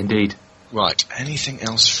 Indeed. Right, anything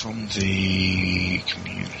else from the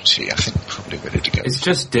community? I think we're probably ready to go. It's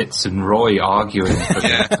just Ditz and Roy arguing for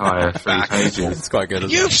the entire 3 pages. It's quite good,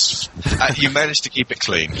 isn't it? You managed to keep it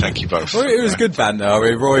clean. Thank you both. Well, it was good banter. I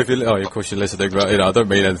mean, Roy, of course you're listening, but I don't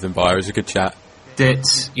mean anything by it. It was a good chat.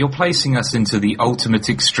 Ditz, you're placing us into the ultimate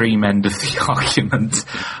extreme end of the argument.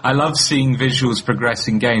 I love seeing visuals progress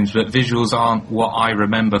in games, but visuals aren't what I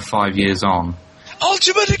remember 5 years on.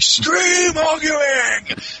 Ultimate extreme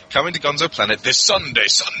arguing! Coming to Gonzo Planet this Sunday.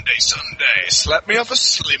 Slap me off a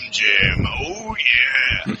Slim Jim. Oh,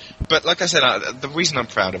 yeah. But like I said, the reason I'm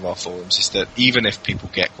proud of our forums is that even if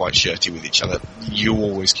people get quite shirty with each other, you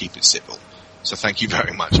always keep it civil. So thank you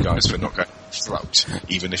very much, guys, for not going throat,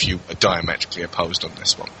 even if you are diametrically opposed on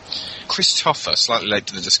this one. Christopher, slightly late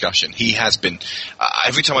to the discussion, he has been...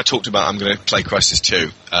 every time I talked about I'm going to play Crysis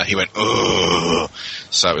 2, he went, ugh.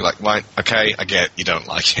 So we're like, right, okay, I get it, you don't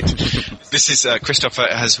like it. This is... Christopher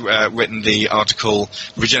has written the article,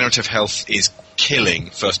 Regenerative Health is Killing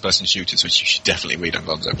First-Person Shooters, which you should definitely read on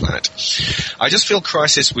Gonzo Planet. I just feel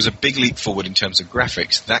Crysis was a big leap forward in terms of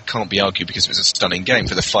graphics. That can't be argued because it was a stunning game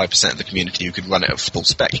for the 5% of the community who could run it at full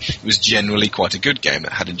spec. It was generally quite a good game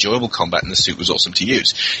that had enjoyable combat and the suit was awesome to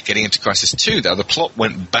use. Getting into Crysis 2, though, the plot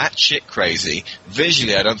went batshit crazy.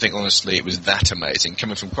 Visually, I don't think, honestly, it was that amazing.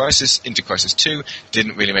 Coming from Crysis into Crysis 2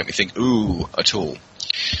 didn't really make me think, ooh, at all.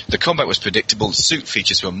 The combat was predictable, the suit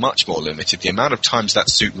features were much more limited. The amount of times that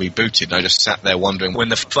suit rebooted, and I just sat there wondering when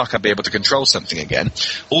the fuck I'd be able to control something again.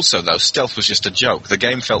 Also, though, stealth was just a joke. The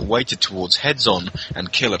game felt weighted towards heads-on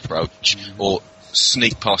and kill approach, or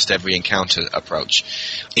sneak past every encounter approach.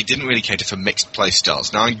 It didn't really cater for mixed play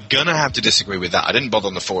styles. Now, I'm gonna have to disagree with that. I didn't bother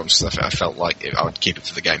on the forums because I felt like I would keep it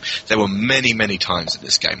for the game. There were many, many times in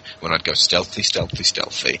this game when I'd go stealthy,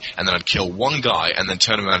 and then I'd kill one guy and then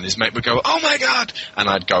turn around and his mate would go, oh my god! And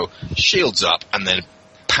I'd go, shields up, and then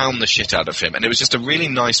pound the shit out of him. And it was just a really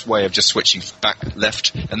nice way of just switching back,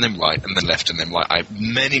 left, and then right, and then left, and then right.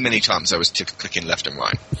 Many, many times I was clicking left and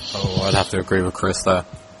right. Oh, I'd have to agree with Chris there.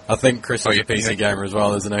 I think Chris is a PC gamer as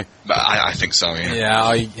well, isn't he? But I think so,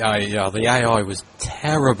 yeah. Yeah, the AI was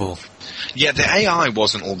terrible. Yeah, the AI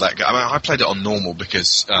wasn't all that good. I mean, I played it on normal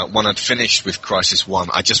because when I'd finished with Crysis 1,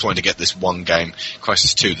 I just wanted to get this one game,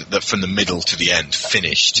 Crysis 2, that from the middle to the end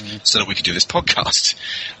finished so that we could do this podcast.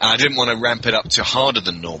 And I didn't want to ramp it up to harder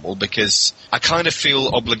than normal because I kind of feel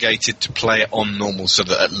obligated to play it on normal so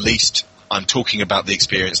that at least I'm talking about the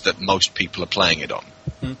experience that most people are playing it on.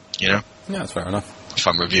 You know? Yeah, that's fair enough. If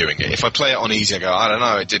I'm reviewing it. If I play it on easy, I go, I don't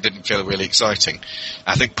know, it didn't feel really exciting.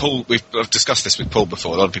 I think I've discussed this with Paul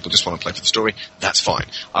before, a lot of people just want to play for the story. That's fine.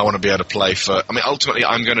 I want to be able to play for, ultimately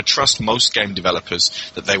I'm going to trust most game developers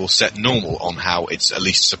that they will set normal on how it's at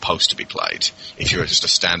least supposed to be played. If you're just a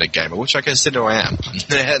standard gamer, which I consider I am.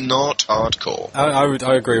 They're not hardcore.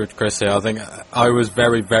 I agree with Chris here. I think I was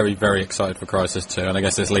very, very, very excited for Crysis 2, and I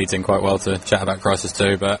guess this leads in quite well to chat about Crysis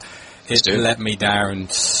 2, but it let me down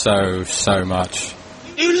so much.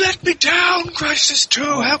 You let me down, Crysis 2,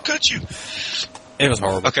 how could you? It was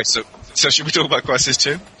horrible. Okay, so should we talk about Crysis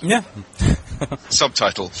 2? Yeah.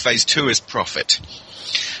 Subtitle, Phase 2 is Profit.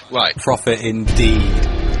 Right. Profit indeed.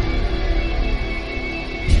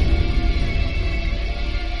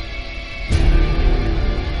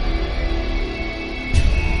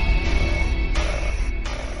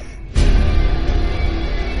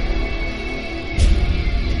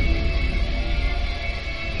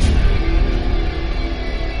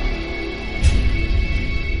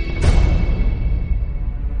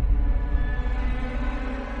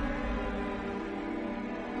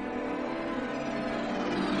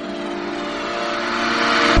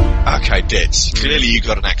 Okay, Ditz. Clearly you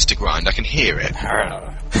got an axe to grind. I can hear it.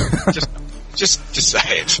 just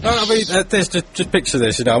say it. No, just picture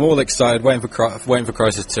this. I'm all excited, waiting for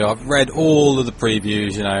Crysis 2. I've read all of the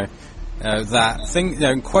previews. That thing.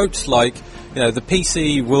 In quotes like, the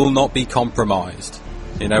PC will not be compromised.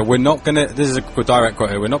 We're not going to... This is a direct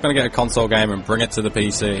quote here. We're not going to get a console game and bring it to the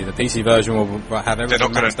PC. The PC version will have everything maxed out. They're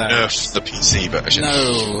not going to nerf the PC version.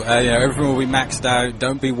 No. Everything will be maxed out.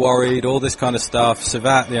 Don't be worried. All this kind of stuff.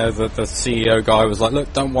 Savat, the CEO guy was like,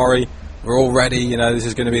 look, don't worry. We're all ready. This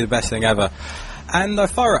is going to be the best thing ever. And I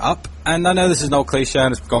fire it up. And I know this is an old cliche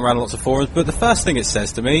and it's gone around lots of forums, but the first thing it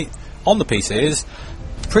says to me on the PC is,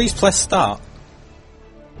 please press start.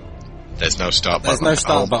 There's no start button. There's no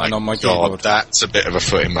start button on my keyboard. That's a bit of a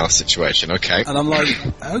foot in mouth situation, okay. And I'm like,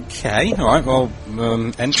 okay, alright, well,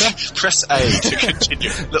 enter. Press A to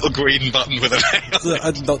continue. Little green button with an A.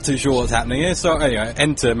 I'm not too sure what's happening here, so anyway,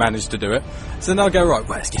 enter managed to do it. So then I'll go, right,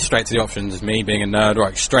 well, let's get straight to the options. It's me being a nerd,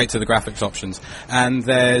 right, straight to the graphics options. And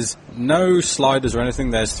there's no sliders or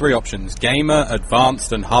anything, there's 3 options. Gamer,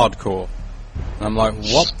 Advanced, and Hardcore. And I'm like,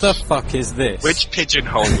 what the fuck is this? Which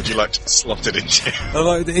pigeonhole would you like to slot it into?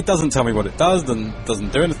 It doesn't tell me what it does,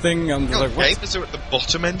 doesn't do anything. I'm just like, what? Gamers are at the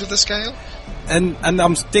bottom end of the scale? And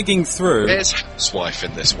I'm digging through. There's Housewife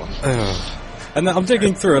in this one. And then I'm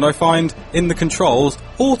digging through and I find in the controls,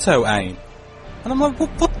 auto-aim. And I'm like,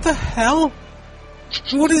 what the hell?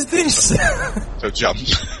 What is this? So jump.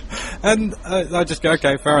 And I just go,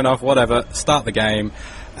 okay, fair enough, whatever, start the game.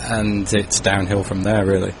 And it's downhill from there,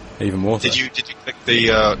 really. Even more so. Did you click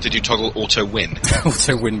did you toggle auto win?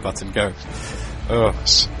 Auto win button, go.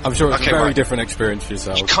 I'm sure it's a very different experience for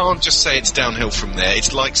yourself. You can't just say it's downhill from there.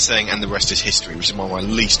 It's like saying, and the rest is history, which is one of my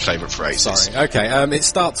least favourite phrases. Sorry, okay, it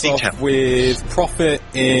starts off with Prophet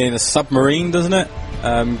in a submarine, doesn't it?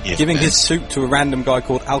 Giving his suit to a random guy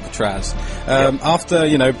called Alcatraz. After,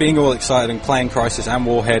 being all excited and playing Crysis and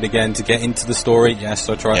Warhead again to get into the story, yes,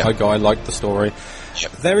 I tried, I liked the story.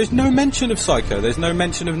 Yep. There is no mention of Psycho, there's no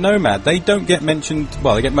mention of Nomad. They don't get mentioned,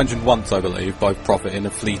 well, they get mentioned once, I believe, by Prophet in a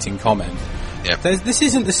fleeting comment. Yep. This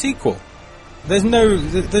isn't the sequel. There's no,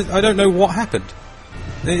 I don't know what happened.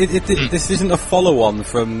 This isn't a follow-on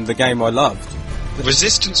from the game I loved.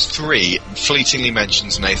 Resistance 3 fleetingly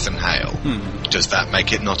mentions Nathan Hale. Does that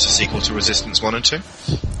make it not a sequel to Resistance 1 and 2?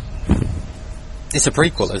 It's a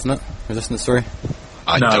prequel, isn't it? Resistance 3?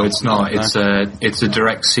 No, it's not. It's a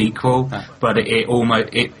direct sequel, but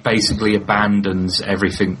it basically abandons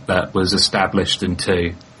everything that was established in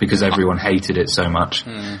 2 because everyone hated it so much.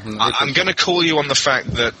 I'm going to call you on the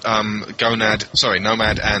fact that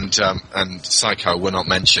Nomad and Psycho were not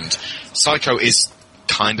mentioned. Psycho is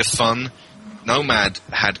kind of fun. Nomad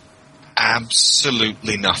had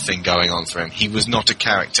absolutely nothing going on for him. He was not a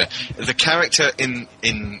character. The character in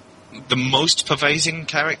the most pervasive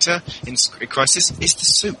character in Crysis is the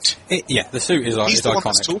suit. The suit is He's the iconic. one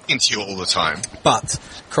that's talking to you all the time. But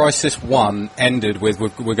Crysis 1 ended with,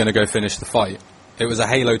 we're going to go finish the fight. It was a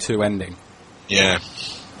Halo 2 ending. Yeah.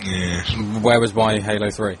 Where was my Halo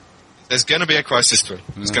 3? There's going to be a Crysis 3.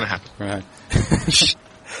 It's going to happen. Right. Crysis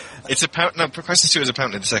 2 is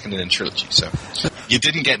apparently the second in a trilogy, so... You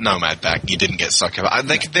didn't get Nomad back, you didn't get Psycho.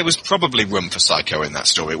 There was probably room for Psycho in that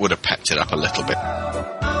story. It would have pepped it up a little bit.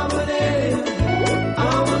 I'm an alien.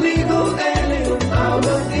 I'm a legal alien. I'm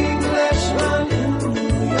an Englishman in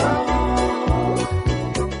New York.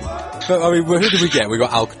 But, who did we get? We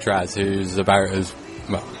got Alcatraz, who's about as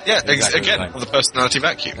Well, again, the personality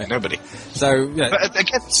vacuum. Yeah. Nobody. So, yeah. But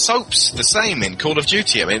again, Soap's the same in Call of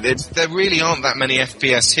Duty. I mean, there really aren't that many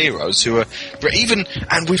FPS heroes who are even.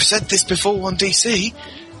 And we've said this before on DC.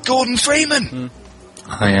 Gordon Freeman.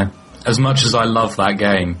 Oh yeah. As much as I love that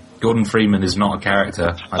game, Gordon Freeman is not a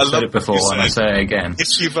character. I've said it before and I say it again.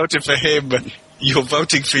 If you voted for him, you're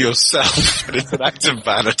voting for yourself, and it's an act of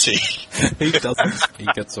vanity. He doesn't. He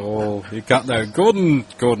gets all. You got no Gordon.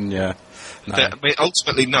 Yeah. No. I mean,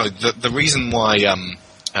 ultimately, no. The reason why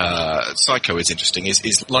Psycho is interesting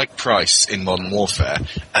is like Price in Modern Warfare.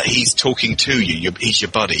 He's talking to you. He's your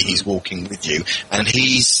buddy. He's walking with you, and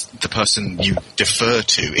he's the person you defer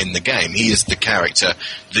to in the game. He is the character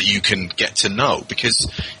that you can get to know,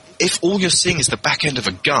 because if all you're seeing is the back end of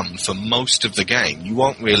a gun for most of the game, you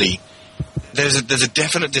won't really. There's a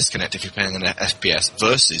definite disconnect if you're playing an FPS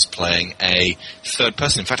versus playing a third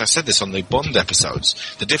person. In fact, I said this on the Bond episodes.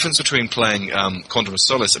 The difference between playing Quantum of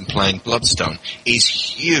Solace and playing Bloodstone is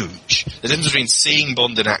huge. The difference between seeing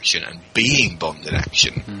Bond in action and being Bond in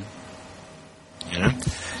action. You know?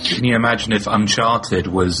 Can you imagine if Uncharted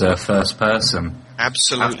was first person?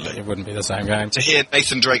 Absolutely. It wouldn't be the same game. To hear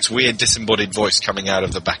Nathan Drake's weird disembodied voice coming out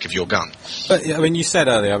of the back of your gun. But, I mean, you said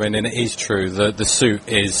earlier, I mean, and it is true, the suit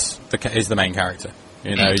is the main character.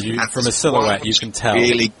 You know, from a silhouette, you can tell.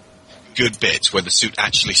 Really good bits where the suit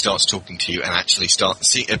actually starts talking to you and actually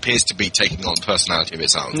appears to be taking on personality of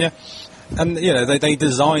its own. Yeah. And, you know, they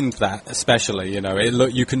designed that especially, you know,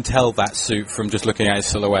 you can tell that suit from just looking at its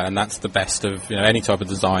silhouette, and that's the best of, you know, any type of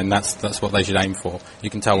design. That's what they should aim for. You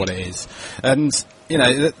can tell what it is. And, you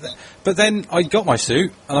know, but then I got my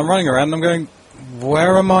suit, and I'm running around, and I'm going,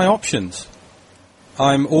 where are my options?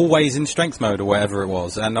 I'm always in strength mode or whatever it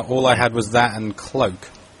was, and all I had was that and cloak.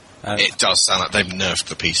 It does sound like they've nerfed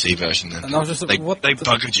the PC version then. And I was just like, they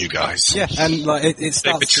buggered you guys. Yeah, and like it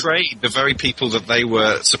starts. They betrayed the very people that they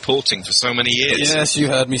were supporting for so many years. Yes, you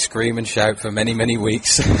heard me scream and shout for many, many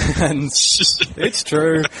weeks. And it's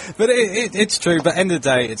true. But it's true. But end of the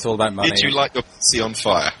day, it's all about money. Did you light your PC on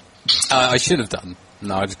fire? I should have done.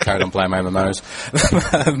 No, I just carried on playing my MMOs.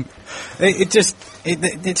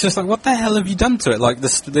 It's just like, what the hell have you done to it? Like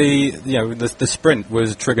the sprint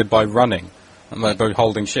was triggered by running. I'm like, by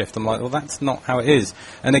holding shift. I'm like, well, that's not how it is.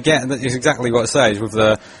 And again, that is exactly what it says with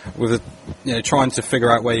the you know, trying to figure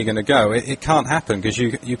out where you're going to go. It can't happen because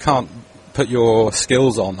you can't put your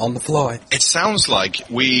skills on the fly. It sounds like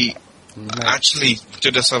we actually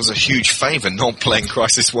did ourselves a huge favour not playing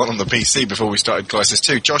Crysis 1 on the PC before we started Crysis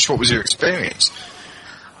 2. Josh, what was your experience?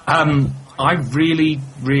 I really,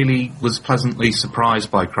 really was pleasantly surprised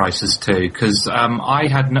by Crysis 2 because I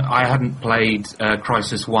hadn't played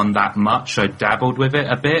Crysis 1 that much. I dabbled with it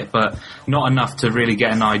a bit, but not enough to really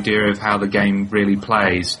get an idea of how the game really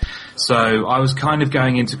plays. So I was kind of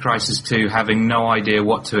going into Crysis 2 having no idea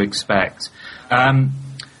what to expect.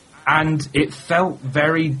 And it felt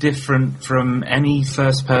very different from any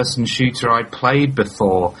first-person shooter I'd played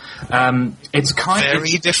before. It's kind of...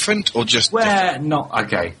 Very different, or just...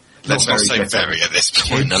 Okay. Let's not say very at this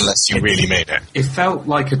point, unless you really made it. It felt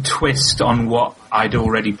like a twist on what I'd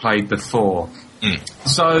already played before.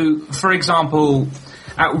 So, for example,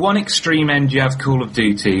 at one extreme end you have Call of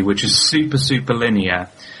Duty, which is super, super linear.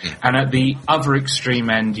 And at the other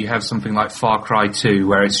extreme end, you have something like Far Cry 2,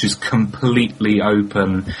 where it's just completely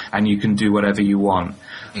open and you can do whatever you want.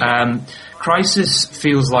 Crysis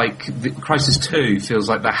 2 feels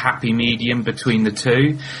like the happy medium between the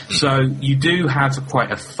two. So you do have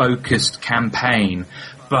quite a focused campaign,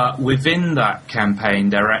 but within that campaign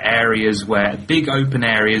there are areas where, big open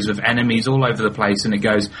areas of enemies all over the place, and it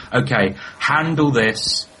goes, okay, handle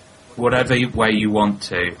this whatever way you want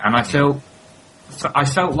to. And I felt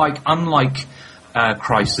like, unlike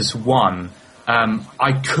Crysis 1,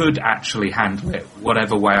 I could actually handle it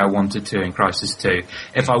whatever way I wanted to in Crysis 2.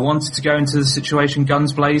 If I wanted to go into the situation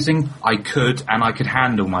guns blazing, I could, and I could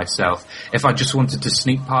handle myself. If I just wanted to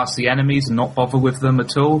sneak past the enemies and not bother with them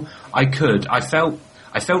at all, I could. I felt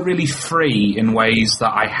really free in ways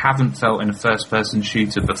that I haven't felt in a first-person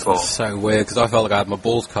shooter before. So weird, because I felt like I had my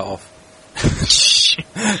balls cut off.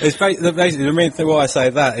 It's basically the main thing why I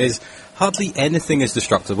say that is hardly anything is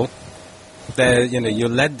destructible. You're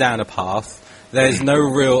led down a path. There's no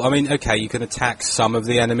real... I mean, okay, you can attack some of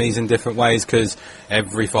the enemies in different ways, because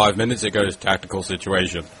every 5 minutes it goes tactical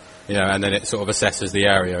situation, you know, and then it sort of assesses the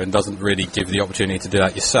area and doesn't really give the opportunity to do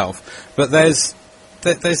that yourself. But there's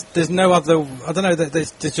no other... I don't know,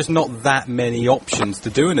 there's just not that many options to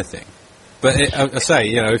do anything. But I say,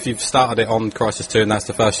 you know, if you've started it on Crysis 2 and that's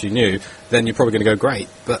the first you knew, then you're probably going to go great.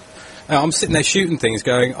 But I'm sitting there shooting things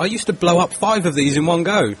going, I used to blow up 5 of these in one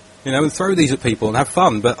go. and throw these at people and have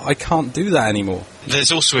fun, but I can't do that anymore.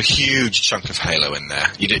 There's also a huge chunk of Halo in there.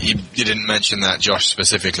 You didn't mention that, Josh,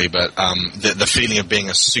 specifically, but the feeling of being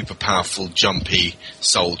a super powerful, jumpy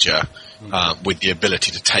soldier with the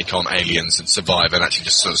ability to take on aliens and survive and actually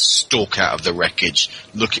just sort of stalk out of the wreckage.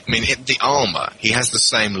 The armor, he has the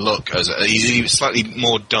same look as he's slightly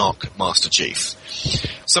more dark Master Chief.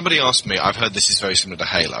 Somebody asked me, I've heard this is very similar to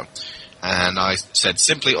Halo, and I said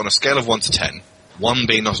simply on a scale of 1 to 10, 1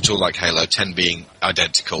 being not at all like Halo, 10 being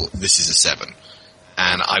identical, this is a 7.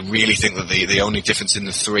 And I really think that the only difference in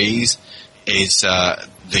the threes is the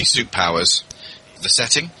suit powers, the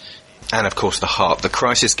setting, and of course the heart. The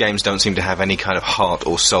Crysis games don't seem to have any kind of heart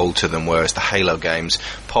or soul to them, whereas the Halo games,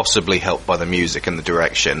 possibly helped by the music and the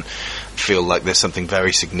direction, feel like there's something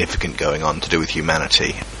very significant going on to do with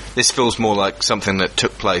humanity. This feels more like something that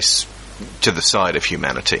took place to the side of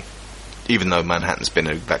humanity, even though Manhattan's been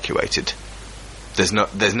evacuated. There's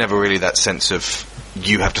never really that sense of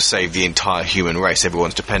you have to save the entire human race,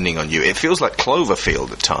 everyone's depending on you. It feels like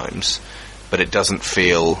Cloverfield at times, but it doesn't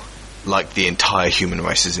feel like the entire human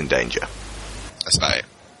race is in danger. That's about it.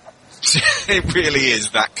 It really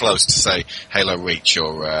is that close to, say, Halo Reach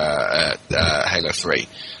or Halo 3.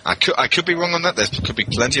 I could be wrong on that. There could be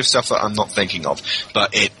plenty of stuff that I'm not thinking of.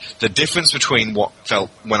 But the difference between what felt,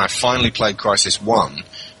 when I finally played Crysis 1,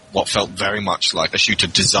 what felt very much like a shooter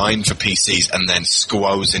designed for PCs and then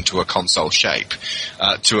squoze into a console shape,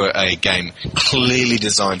 to a game clearly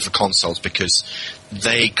designed for consoles because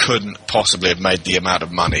they couldn't possibly have made the amount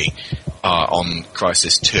of money on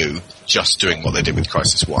Crysis 2 just doing what they did with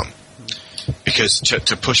Crysis 1. Because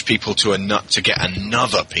to push people to get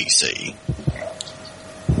another PC,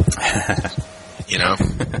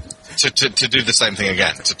 to do the same thing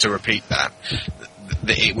again, to repeat that,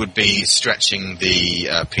 it would be stretching the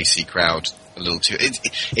PC crowd a little too.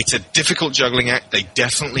 It's a difficult juggling act. They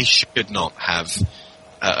definitely should not have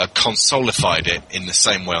consolified it in the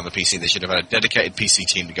same way on the PC. They should have had a dedicated PC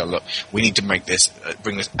team to go, look, we need to make this,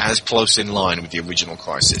 bring this as close in line with the original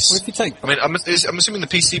Crysis. Well, if you take... I'm assuming the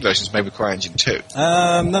PC version is made with CryEngine 2.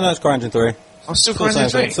 No, it's CryEngine 3. Oh, still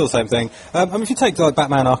CryEngine 3? Still the same thing. If you take like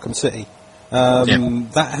Batman Arkham City,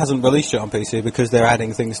 that hasn't released yet on PC because they're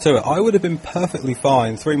adding things to it. I would have been perfectly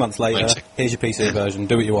fine 3 months later. Here's your PC version.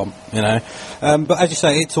 Do what you want, But as you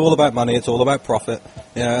say, it's all about money. It's all about profit,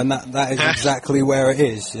 and that is exactly where it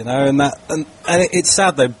is, And it's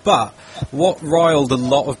sad though. But what riled a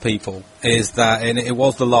lot of people is that, and it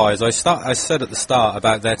was the lies. I said at the start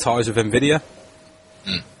about their ties with Nvidia.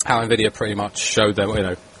 How Nvidia pretty much showed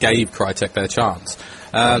them, gave Crytek their chance.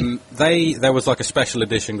 There was like a special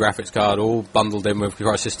edition graphics card all bundled in with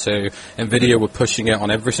Crysis 2. Nvidia were pushing it on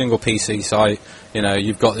every single PC site.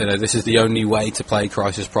 You've got, this is the only way to play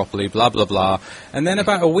Crysis properly, blah, blah, blah. And then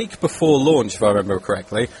about a week before launch, if I remember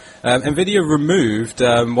correctly, Nvidia removed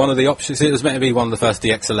one of the options. It was meant to be one of the first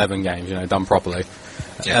DX11 games, done properly.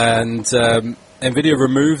 Yeah. And Nvidia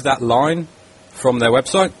removed that line from their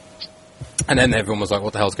website. And then everyone was like,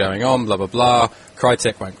 what the hell's going on, blah, blah, blah.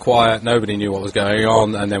 Crytek went quiet, nobody knew what was going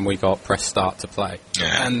on, and then we got press start to play.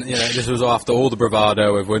 Yeah. And, this was after all the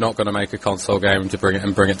bravado of we're not going to make a console game to bring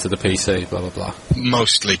it to the PC, blah, blah, blah.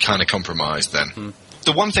 Mostly kind of compromised then.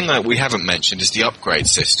 The one thing that we haven't mentioned is the upgrade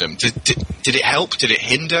system. Did it help? Did it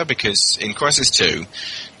hinder? Because in Crysis 2,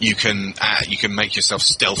 you can make yourself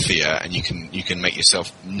stealthier, and you can make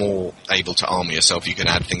yourself more able to armor yourself. You can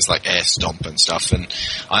add things like air stomp and stuff. And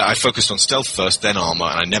I focused on stealth first, then armor,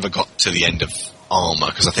 and I never got to the end of armor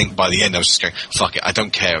because I think by the end I was just going, fuck it, I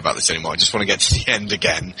don't care about this anymore. I just want to get to the end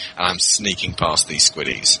again, and I'm sneaking past these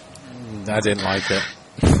squiddies. I didn't like it.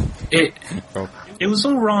 It was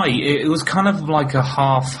all right. It was kind of like a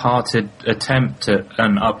half-hearted attempt at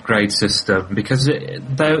an upgrade system because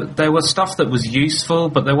there was stuff that was useful,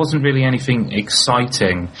 but there wasn't really anything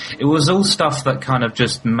exciting. It was all stuff that kind of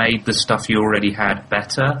just made the stuff you already had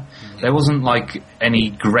better. There wasn't like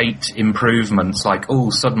any great improvements like,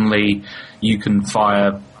 suddenly you can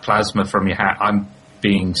fire plasma from your hat. I'm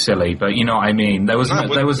being silly, but you know what I mean. There was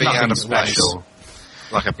nothing special.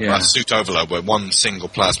 Like a suit overload where one single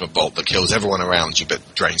plasma bolt that kills everyone around you but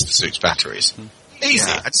drains the suit's batteries. Easy.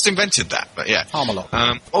 Yeah. I just invented that, but yeah. Harm a lot.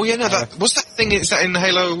 What's that thing? Is that in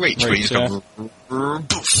Halo Reach where you just go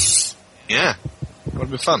poof? Yeah. Would have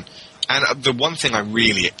been fun. And the one thing I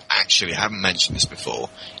really, actually, I haven't mentioned this before,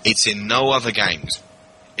 it's in no other games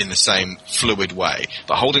in the same fluid way,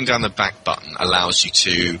 but holding down the back button allows you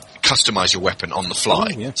to customize your weapon on the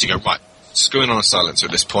fly. So you go, right, screwing on a silencer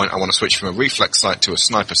at this point. I want to switch from a reflex sight to a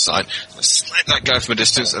sniper sight. I slide that guy from a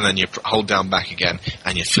distance, and then you hold down back again,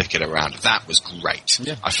 and you flick it around. That was great.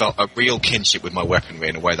 Yeah. I felt a real kinship with my weaponry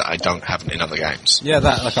in a way that I don't have in other games. Yeah,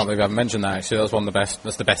 I can't believe I haven't mentioned that, actually. That's one of the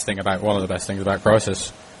best things about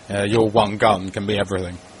Crysis. Your one gun can be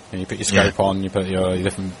everything. You put your scope on, you put your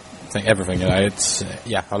different thing, everything. It's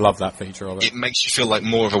I love that feature of it. It makes you feel like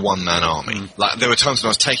more of a one-man army. Like there were times when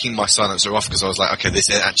I was taking my silencer off because I was like, okay, this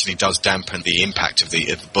actually does dampen the impact of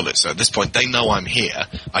the bullets. So at this point, they know I'm here.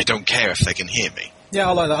 I don't care if they can hear me. Yeah,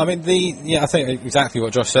 I like that. I mean, I think exactly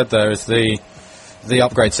what Josh said there is the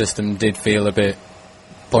upgrade system did feel a bit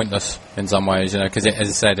pointless in some ways, because as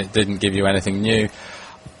I said, it didn't give you anything new.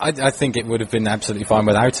 I think it would have been absolutely fine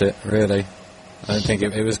without it, really. I don't think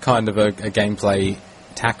it was kind of a gameplay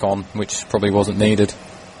tack-on, which probably wasn't needed.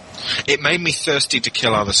 It made me thirsty to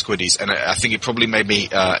kill other squiddies, and I think it probably made me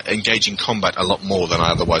engage in combat a lot more than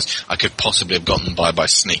I could possibly have gotten by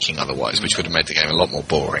sneaking otherwise, which would have made the game a lot more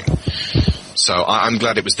boring. So I'm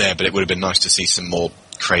glad it was there, but it would have been nice to see some more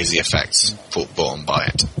crazy effects borne by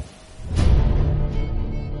it.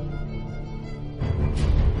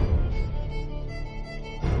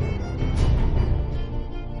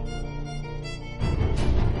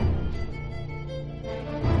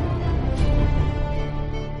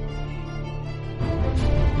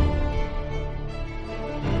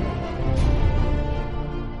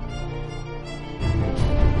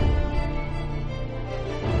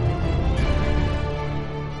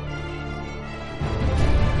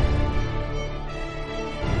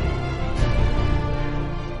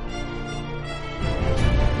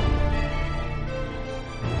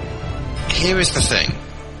 Here is the thing.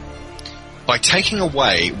 By taking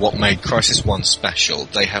away what made Crysis 1 special,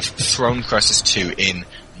 they have thrown Crysis 2 in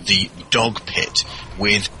the dog pit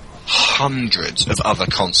with hundreds of other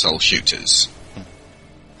console shooters.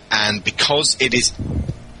 And because it is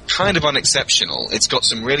kind of unexceptional, it's got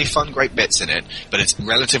some really fun, great bits in it, but it's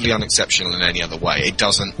relatively unexceptional in any other way. It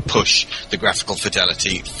doesn't push the graphical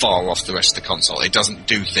fidelity far off the rest of the console. It doesn't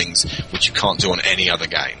do things which you can't do on any other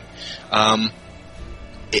game.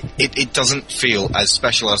 It doesn't feel as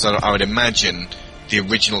special as I would imagine the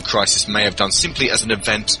original Crysis may have done, simply as an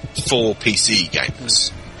event for PC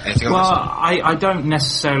gamers. Anything else? Well, I don't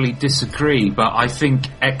necessarily disagree, but I think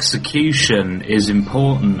execution is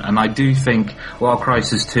important, and I do think while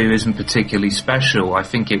Crysis 2 isn't particularly special, I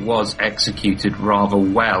think it was executed rather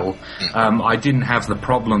well. I didn't have the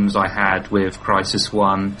problems I had with Crysis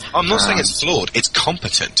 1. I'm not saying it's flawed, it's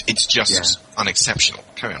competent, it's just unexceptional.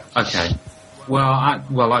 Carry on. Okay. Well,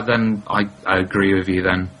 I agree with you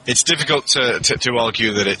then. It's difficult to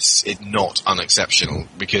argue that it's not unexceptional,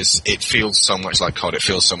 because it feels so much like COD, it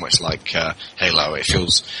feels so much like Halo,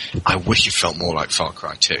 I wish it felt more like Far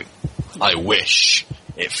Cry 2. I wish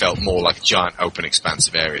it felt more like giant open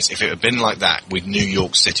expansive areas. If it had been like that with New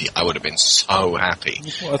York City, I would have been so happy.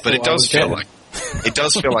 But it does feel like it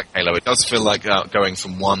does feel like Halo. It does feel like going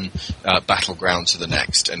from one battleground to the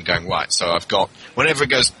next and going, right, so I've got, whenever it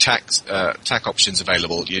goes tack options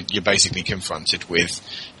available, you're basically confronted with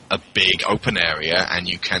a big open area, and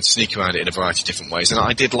you can sneak around it in a variety of different ways. And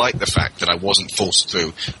I did like the fact that I wasn't forced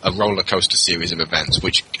through a roller coaster series of events,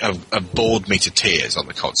 which have bored me to tears on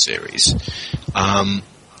the COD series.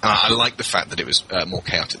 I like the fact that it was more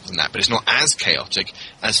chaotic than that, but it's not as chaotic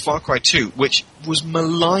as Far Cry 2, which was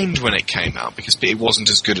maligned when it came out because it wasn't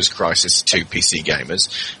as good as Crysis to PC gamers,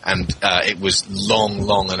 and it was long,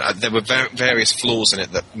 and there were various flaws in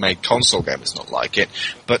it that made console gamers not like it,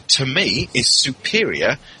 but to me is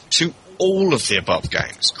superior to all of the above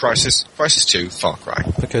games. Crysis 2, Far Cry.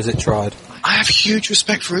 Because it tried. I have huge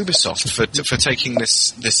respect for Ubisoft for taking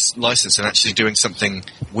this license and actually doing something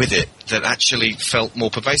with it that actually felt more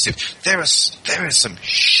pervasive. There are some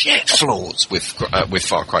shit flaws with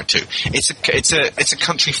Far Cry 2. It's a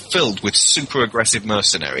country filled with super aggressive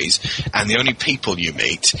mercenaries, and the only people you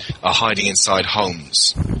meet are hiding inside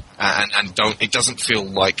homes, and it doesn't feel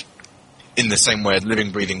like in the same way a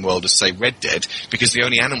living, breathing world as, say, Red Dead, because the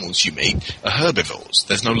only animals you meet are herbivores.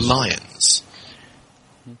 There's no lions.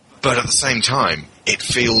 But at the same time, it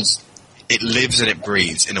lives and it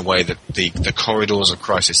breathes in a way that the corridors of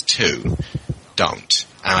Crysis 2 don't.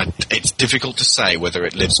 And it's difficult to say whether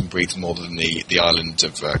it lives and breathes more than the island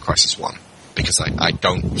of Crysis 1, because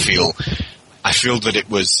I feel that it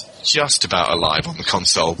was just about alive on the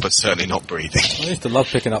console, but certainly not breathing. I used to love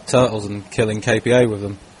picking up turtles and killing KPA with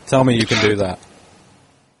them. Tell me you can do that.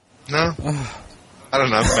 No. I don't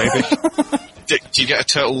know, maybe. Do you get a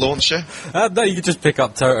turtle launcher? No, you could just pick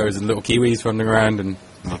up turtles and little kiwis running around, and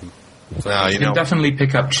you can definitely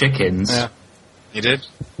pick up chickens. Yeah. You did?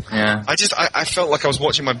 Yeah. I felt like I was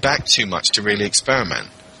watching my back too much to really experiment.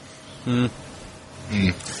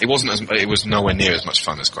 It was nowhere near as much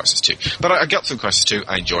fun as Crysis 2. But I got through Crysis 2,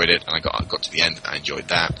 I enjoyed it, and I got to the end, and I enjoyed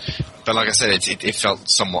that. But like I said, it felt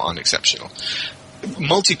somewhat unexceptional.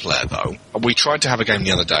 Multiplayer, though, we tried to have a game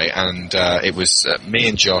the other day, and it was me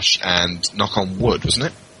and Josh and Knock on Wood, wasn't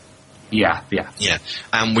it? Yeah.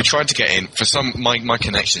 And we tried to get in. For my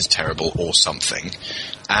connection's terrible or something,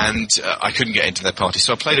 and I couldn't get into their party,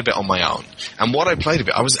 so I played a bit on my own. And what I played a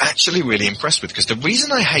bit, I was actually really impressed with, because the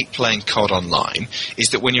reason I hate playing COD online is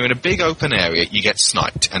that when you're in a big open area, you get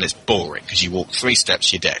sniped, and it's boring, because you walk 3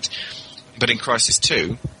 steps, you're dead. But in Crysis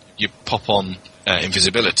 2, you pop on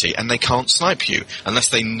invisibility, and they can't snipe you unless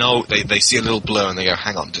they know they see a little blur and they go,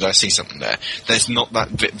 hang on, did I see something there? There's not that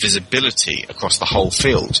visibility across the whole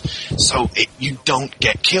field, so you don't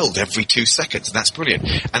get killed every 2 seconds. That's brilliant.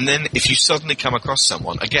 And then if you suddenly come across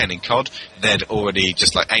someone, again in COD, they'd already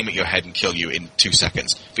just like aim at your head and kill you in 2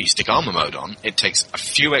 seconds. But you stick armor mode on, it takes a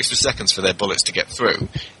few extra seconds for their bullets to get through.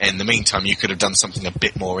 In the meantime, you could have done something a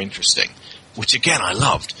bit more interesting, which again I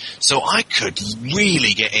loved. So I could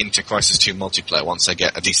really get into Crysis 2 multiplayer once I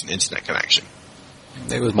get a decent internet connection.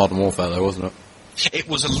 It was Modern Warfare though, wasn't it? It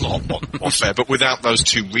was a lot Modern Warfare, but without those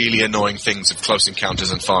two really annoying things of close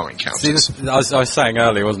encounters and far encounters. See, I was saying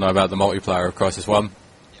earlier, wasn't I, about the multiplayer of Crysis 1?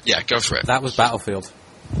 Yeah, go for it. That was Battlefield.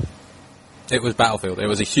 It was Battlefield. It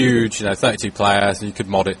was a huge, 32 players, and you could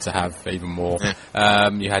mod it to have even more. Yeah.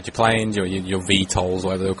 You had your planes, your VTOLs,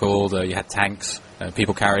 whatever they were called. You had tanks,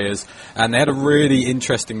 people carriers, and they had a really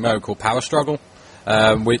interesting mode called Power Struggle,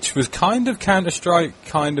 which was kind of Counter-Strike,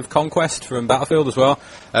 kind of Conquest from Battlefield as well,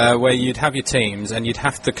 where you'd have your teams and you'd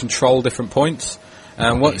have to control different points.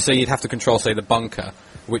 So you'd have to control, say, the bunker,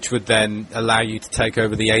 which would then allow you to take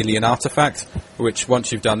over the alien artifact, which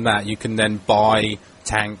once you've done that, you can then buy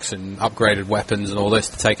tanks and upgraded weapons and all this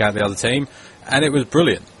to take out the other team, and it was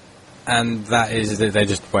brilliant. And they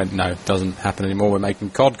just went, no, it doesn't happen anymore, we're making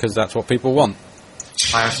COD because that's what people want.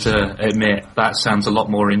 I have to admit, that sounds a lot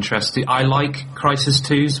more interesting. I like Crysis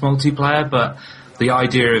 2's multiplayer, but the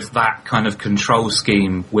idea of that kind of control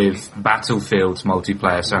scheme with Battlefield's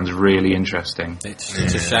multiplayer sounds really interesting. It's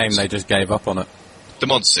a shame they just gave up on it. The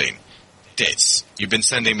mod scene. You've been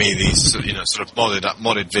sending me these, sort of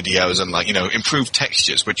modded videos and improved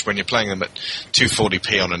textures, which when you're playing them at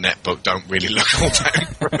 240p on a netbook don't really look all that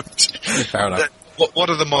improved. Fair enough. What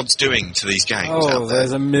are the mods doing to these games out there?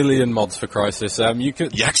 There's a million mods for Crysis. You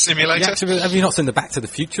could Yak Simulator? Have you not seen the Back to the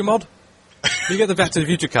Future mod? You get the Back to the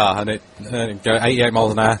Future car and it go 88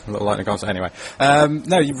 miles an hour, a little lightning Gonzo. Anyway,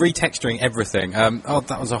 you're retexturing everything.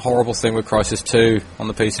 That was a horrible thing with Crysis 2 on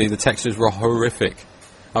the PC. The textures were horrific.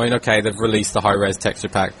 I mean, okay, they've released the high-res texture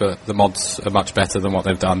pack, but the mods are much better than what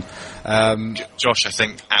they've done. Josh, I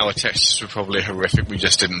think our textures were probably horrific. We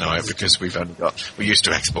just didn't know it because we're used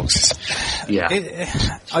to Xboxes. Yeah.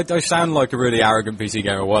 I sound like a really arrogant PC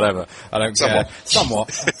gamer or whatever. I don't care.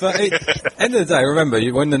 Somewhat. But end of the day, remember,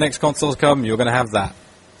 when the next consoles come, you're going to have that.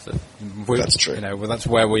 So that's true. That's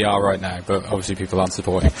where we are right now, but obviously people aren't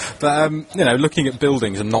supporting. But, looking at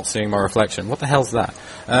buildings and not seeing my reflection, what the hell's that?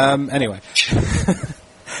 Anyway.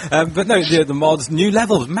 But no, the mods, new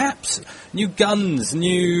levels, maps, new guns,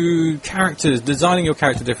 new characters, designing your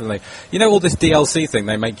character differently. All this DLC thing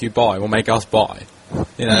they make you buy, or make us buy.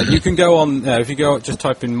 You can go on, if you go just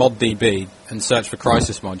type in ModDB and search for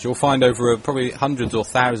Crysis mods, you'll find over probably hundreds or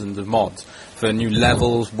thousands of mods for new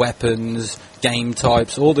levels, weapons, game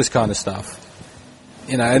types, all this kind of stuff.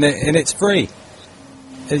 And it's free.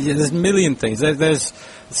 There's a million things. There's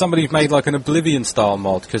somebody's made like an Oblivion style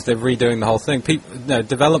mod because they're redoing the whole thing.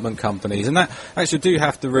 Development companies, and that actually do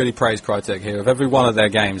have to really praise Crytek here. Of every one of their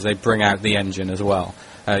games, they bring out the engine as well.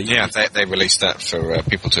 They released that for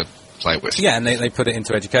people to play with. Yeah, and they put it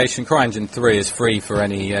into education. CryEngine 3 is free for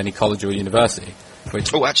any college or university.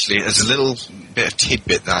 Actually, there's a little bit of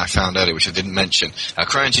tidbit that I found earlier, which I didn't mention.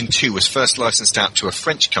 CryEngine 2 was first licensed out to a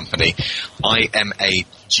French company,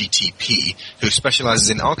 IMAGTP, who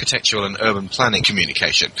specializes in architectural and urban planning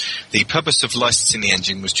communication. The purpose of licensing the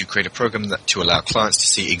engine was to create a program to allow clients to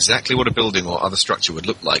see exactly what a building or other structure would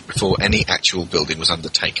look like before any actual building was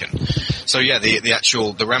undertaken. So yeah,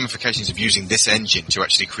 the ramifications of using this engine to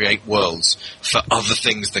actually create worlds for other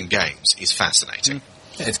things than games is fascinating.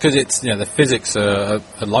 It's because the physics are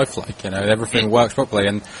lifelike, everything works properly,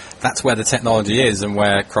 and that's where the technology is, and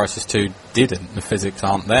where Crysis 2 didn't. The physics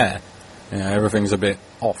aren't there. Everything's a bit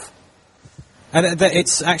off. And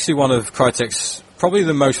it's actually one of Crytek's, probably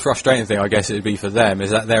the most frustrating thing, I guess it would be for them,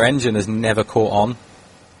 is that their engine has never caught on.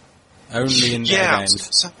 Only in their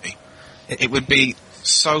games. It would be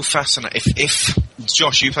so fascinating. If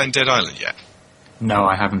Josh, you playing Dead Island yet? No,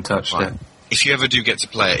 I haven't touched it. If you ever do get to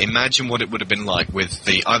play it, imagine what it would have been like with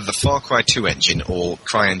either the Far Cry 2 engine or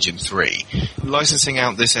CryEngine 3. Licensing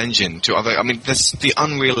out this engine to other... I mean, the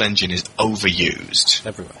Unreal Engine is overused.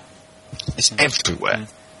 Everywhere. It's everywhere.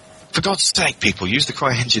 For God's sake, people, use the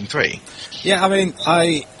CryEngine 3. Yeah, I mean,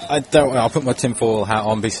 I don't... I'll put my tinfoil hat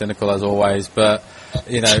on, be cynical as always, but,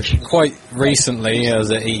 you know, quite recently, it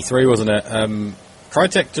was at E3, wasn't it?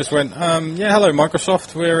 Crytek just went, yeah, hello,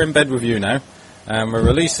 Microsoft, we're in bed with you now. We're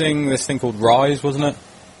releasing this thing called Rise, wasn't it?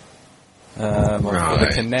 Right. The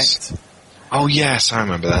Kinect. Oh, yes, I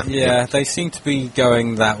remember that. Yeah, they seem to be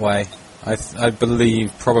going that way. I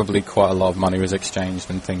believe probably quite a lot of money was exchanged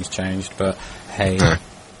and things changed, but hey.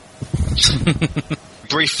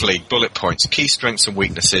 Briefly, bullet points, key strengths and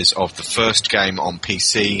weaknesses of the first game on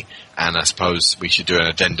PC, and I suppose we should do an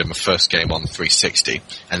addendum of first game on 360,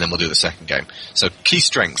 and then we'll do the second game. So, key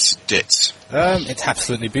strengths, Ditz. It's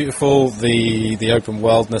absolutely beautiful, the open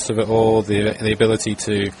worldness of it all, the ability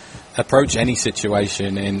to approach any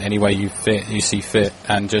situation in any way you see fit,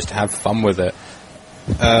 and just have fun with it.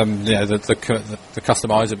 The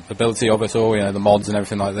customizability of it all, you know, the mods and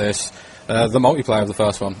everything like this. The multiplayer of the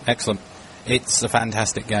first one, excellent. It's a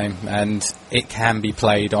fantastic game, and it can be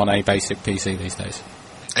played on a basic PC these days.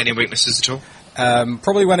 Any weaknesses at all?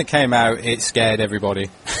 Probably when it came out, it scared everybody.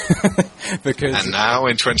 And now,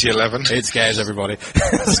 in 2011? It scares everybody.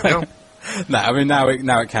 No, I mean, now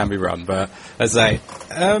it can be run, but as I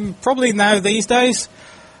say, probably now these days,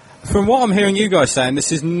 from what I'm hearing you guys saying,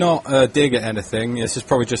 this is not a dig at anything, this is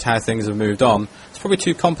probably just how things have moved on. It's probably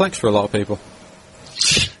too complex for a lot of people.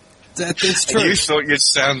 It's true. You thought you'd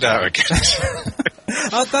sound arrogant.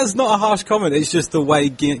 That's not a harsh comment, it's just the way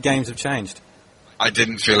games have changed. I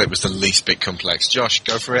didn't feel it was the least bit complex. Josh,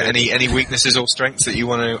 go for it. Any weaknesses or strengths that you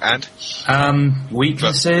want to add?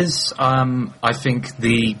 Weaknesses, I think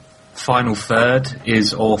the final third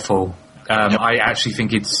is awful. I actually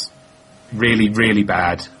think it's really, really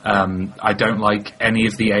bad. I don't like any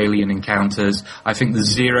of the alien encounters. I think the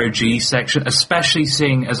zero-G section, especially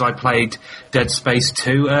seeing as I played Dead Space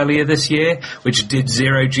 2 earlier this year, which did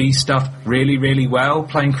zero-G stuff really, really well,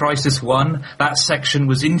 playing Crysis 1, that section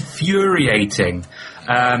was infuriating.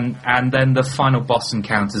 And then the final boss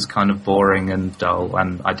encounter's kind of boring and dull,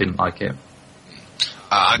 and I didn't like it.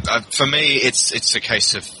 For me, it's a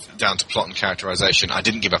case of down to plot and characterization. I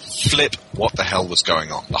didn't give a flip what the hell was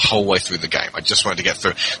going on the whole way through the game. I just wanted to get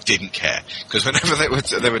through. Didn't care. Because whenever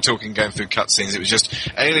they were talking, going through cutscenes, it was just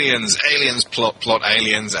aliens, plot,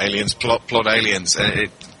 aliens, plot, aliens.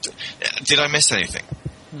 Did I miss anything?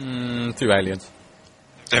 Two aliens.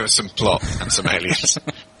 There was some plot and some aliens.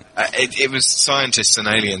 It was scientists and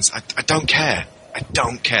aliens. I don't care. I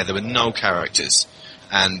don't care. There were no characters.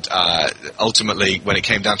 And ultimately, when it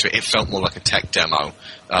came down to it, it felt more like a tech demo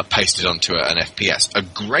pasted onto an FPS. A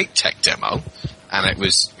great tech demo, and it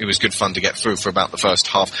was good fun to get through for about the first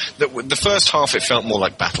half. The first half, it felt more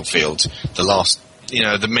like Battlefield. The last,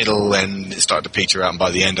 the middle, and it started to peter out, and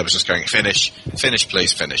by the end, I was just going, finish,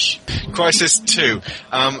 please, finish. Crysis 2.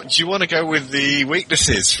 Do you want to go with the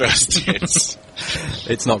weaknesses first?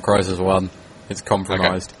 It's not Crysis 1. It's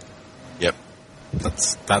compromised. Okay. Yep.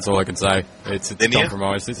 That's all I can say. It's linear?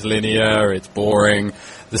 Compromised. It's linear. It's boring.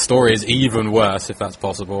 The story is even worse, if that's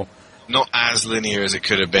possible. Not as linear as it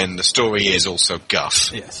could have been. The story is also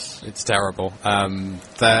guff. Yes, it's terrible.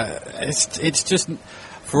 It's just,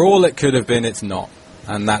 for all it could have been, it's not,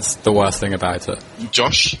 and that's the worst thing about it.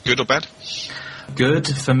 Josh, good or bad? Good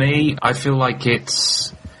for me. I feel like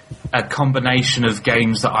it's a combination of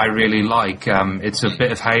games that I really like. It's a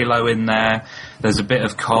bit of Halo in there, there's a bit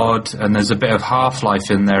of COD, and there's a bit of Half-Life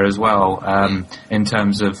in there as well, in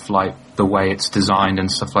terms of like the way it's designed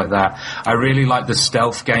and stuff like that. I really like the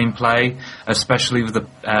stealth gameplay, especially with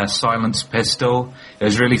the silenced pistol. It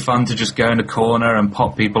was really fun to just go in a corner and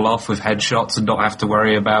pop people off with headshots and not have to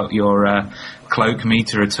worry about your cloak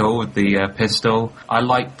meter at all with the pistol. I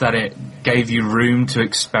liked that it gave you room to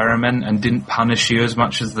experiment and didn't punish you as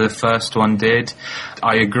much as the first one did.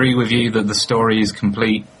 I agree with you that the story is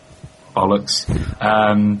complete bollocks.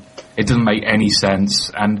 It doesn't make any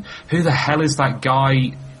sense. And who the hell is that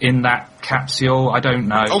guy in that capsule? I don't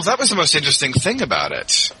know. Oh, that was the most interesting thing about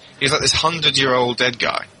it. He's like this 100-year-old dead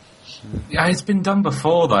guy. Yeah, it's been done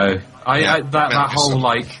before, though.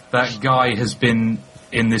 That guy has been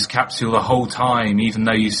in this capsule the whole time, even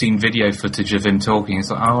though you've seen video footage of him talking.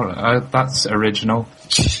 It's like, that's original.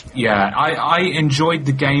 Yeah, I enjoyed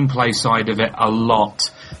the gameplay side of it a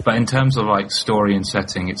lot, but in terms of like story and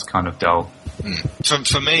setting, it's kind of dull.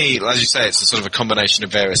 For me, as you say, it's a sort of a combination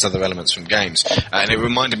of various other elements from games, and it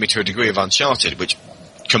reminded me to a degree of Uncharted, which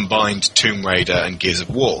combined Tomb Raider and Gears of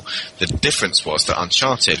War. The difference was that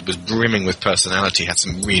Uncharted was brimming with personality, had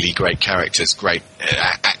some really great characters, great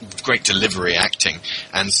delivery, acting,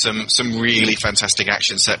 and some really fantastic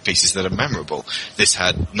action set pieces that are memorable. This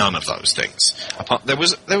had none of those things.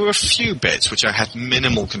 There were a few bits which I had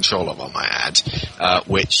minimal control of, I might add,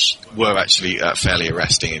 which were actually fairly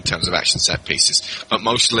arresting in terms of action set pieces. But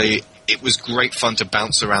mostly, it was great fun to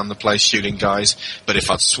bounce around the place shooting guys, but if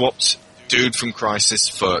I'd swapped dude from Crysis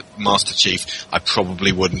for Master Chief, I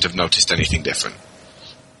probably wouldn't have noticed anything different.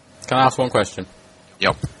 Can I ask one question?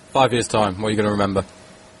 Yep. 5 years' time, what are you going to remember?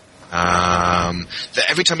 That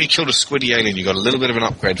every time you killed a squiddy alien, you got a little bit of an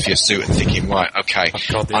upgrade for your suit and thinking, right, okay,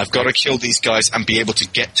 I've got to kill these guys and be able to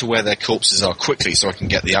get to where their corpses are quickly so I can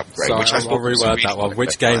get the upgrade. So which I'll reword that one.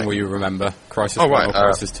 Which game will you remember? Crysis 1 or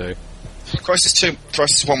Crysis 2? Crysis 2.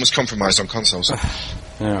 Crysis 1 was compromised on consoles.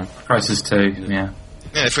 Yeah. Crysis 2, yeah.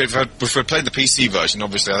 Yeah, if we played the PC version,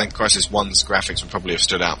 obviously I think Crysis 1's graphics would probably have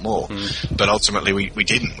stood out more. But ultimately we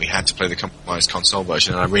didn't. We had to play the compromised console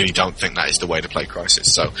version, and I really don't think that is the way to play Crysis.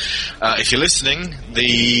 So, if you're listening,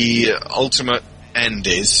 the ultimate end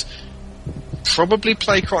is probably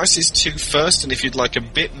play Crysis 2 first, and if you'd like a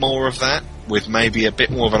bit more of that, with maybe a bit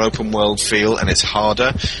more of an open world feel, and it's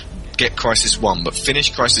harder, get Crysis 1, but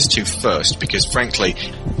finish Crysis 2 first, because frankly,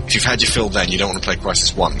 if you've had your fill then, you don't want to play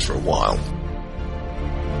Crysis 1 for a while.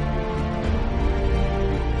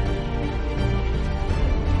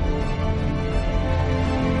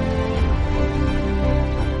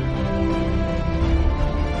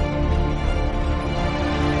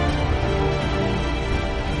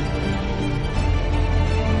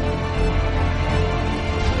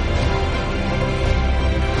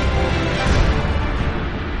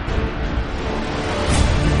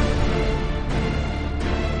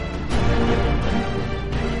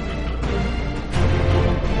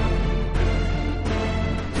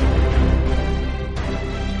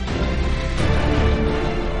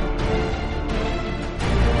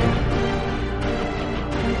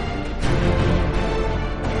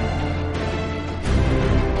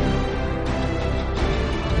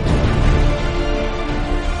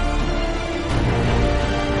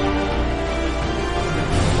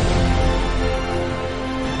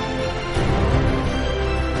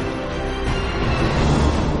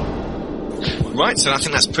 Right, so I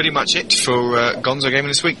think that's pretty much it for Gonzo Gaming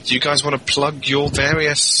this week. Do you guys want to plug your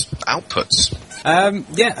various outputs?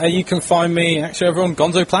 You can find me actually over on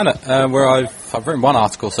Gonzo Planet, where I've written one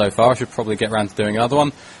article so far. I should probably get around to doing another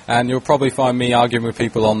one, and you'll probably find me arguing with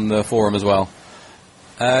people on the forum as well.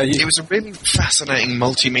 It was a really fascinating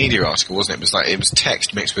multimedia article, wasn't it? It was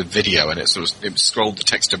text mixed with video, and it scrolled the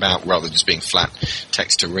text about rather than just being flat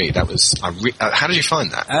text to read. That was how did you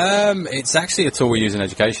find that? It's actually a tool we use in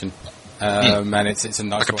education. And it's a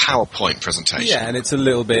nice, like a PowerPoint presentation. Yeah, and it's a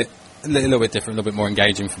little bit different, a little bit more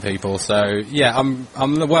engaging for people. So yeah, I'm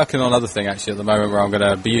working on another thing actually at the moment where I'm going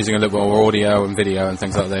to be using a little bit more audio and video and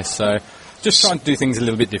things like this. So just trying to do things a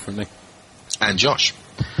little bit differently. And Josh?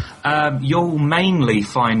 You'll mainly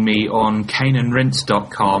find me on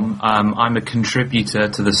caneandrinse.com. I'm a contributor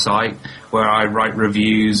to the site where I write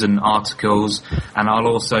reviews and articles, and I'll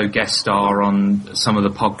also guest star on some of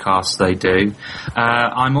the podcasts they do.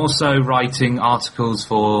 I'm also writing articles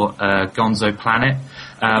for Gonzo Planet,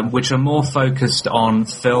 which are more focused on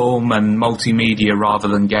film and multimedia rather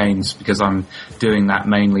than games, because I'm doing that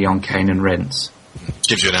mainly on Cane and Rinse.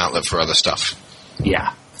 Gives you an outlet for other stuff.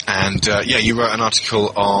 Yeah. And, you wrote an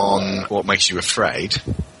article on what makes you afraid.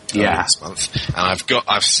 This month. And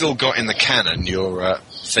I've still got in the canon your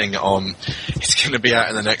thing on, it's going to be out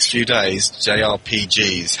in the next few days,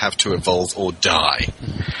 JRPGs have to evolve or die.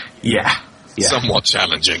 Yeah. Somewhat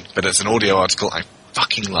challenging, but it's an audio article. I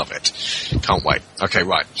fucking love it. Can't wait. Okay,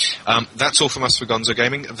 right. That's all from us for Gonzo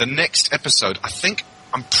Gaming. The next episode, I think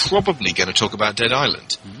I'm probably going to talk about Dead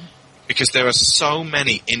Island. Because there are so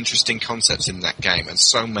many interesting concepts in that game, and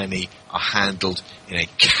so many are handled in a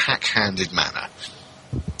cack-handed manner.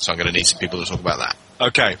 So I'm going to need some people to talk about that.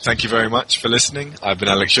 Okay, thank you very much for listening. I've been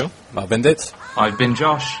Alex Shaw. I've been Dit. I've been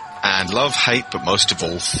Josh. And love, hate, but most of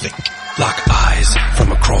all, think. Lock eyes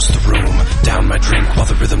from across the room. Down my drink while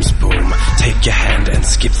the rhythms boom. Take your hand and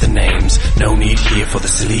skip the names. No need here for the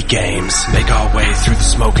silly games. Make our way through the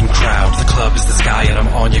smoking crowd. The club is the sky and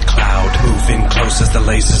I'm on your cloud. Move in close as the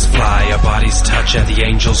lasers fly, our bodies touch and the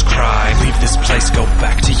angels cry. Leave this place, go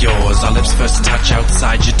back to yours. Our lips first touch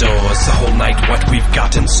outside your doors. The whole night, what we've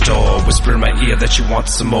got in store. Whisper in my ear that you want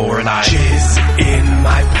some more, and I jizz in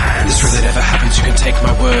my pants. This really never happens, you can take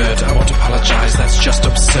my word. I won't apologize, that's just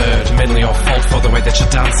absurd. Mainly your fault for the way that you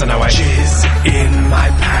dance, and now I jizz in my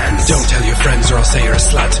pants. Don't tell your friends or I'll say you're a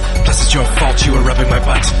slut. Plus it's your fault you were rubbing my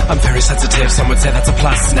butt. I'm very sensitive, some would say that's a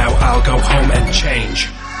plus. Now I'll go home and change.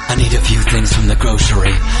 I need a few things from the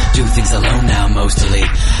grocery. Do things alone now, mostly.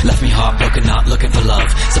 Left me heartbroken, not looking for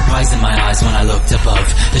love. Surprise in my eyes when I looked above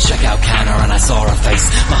the checkout counter and I saw her face.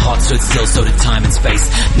 My heart stood still, so did time and space.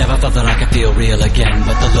 Never thought that I could feel real again,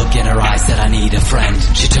 but the look in her eyes said I need a friend.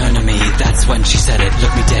 She turned to me, that's when she said it.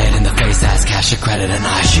 Looked me dead in the face, asked cash or credit, and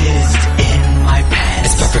I jizzed in my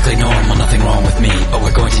pants. It's perfectly normal, nothing wrong with me, but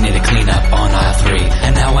we're going to need a cleanup on aisle 3.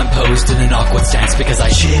 And now I'm posed in an awkward stance because I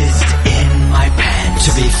jizzed in my pants.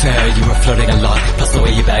 To be fair, you were flirting a lot, plus the way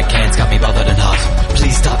you bag cans got me bothered and hot.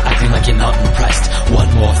 Please stop acting like you're not impressed. One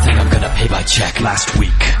more thing, I'm gonna pay by check. Last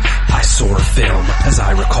week, I saw a film. As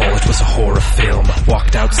I recall, it was a horror film.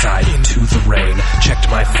 Walked outside into the rain, checked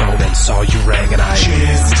my phone and saw you rang, and I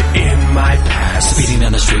jizzed in my pants. Speeding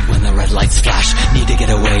down the street when the red lights flash. Need to get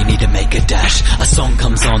away, need to make a dash. A song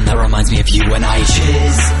comes on that reminds me of you, and I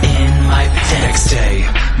jizz in my pants. The next day,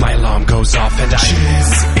 my alarm goes off and I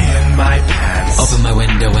jizz in my pants. Open my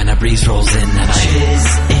window and a breeze rolls in, and I jizz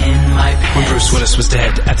in my pants. When Bruce Willis was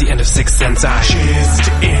dead at the end of Sixth Sense, I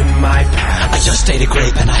jizzed in my pants. I just ate a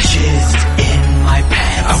grape and I jizzed in my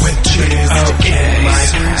pants. I went jizzed Okay, in my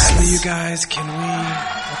pants. seriously, you guys, can we?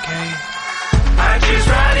 Okay. I just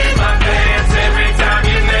ride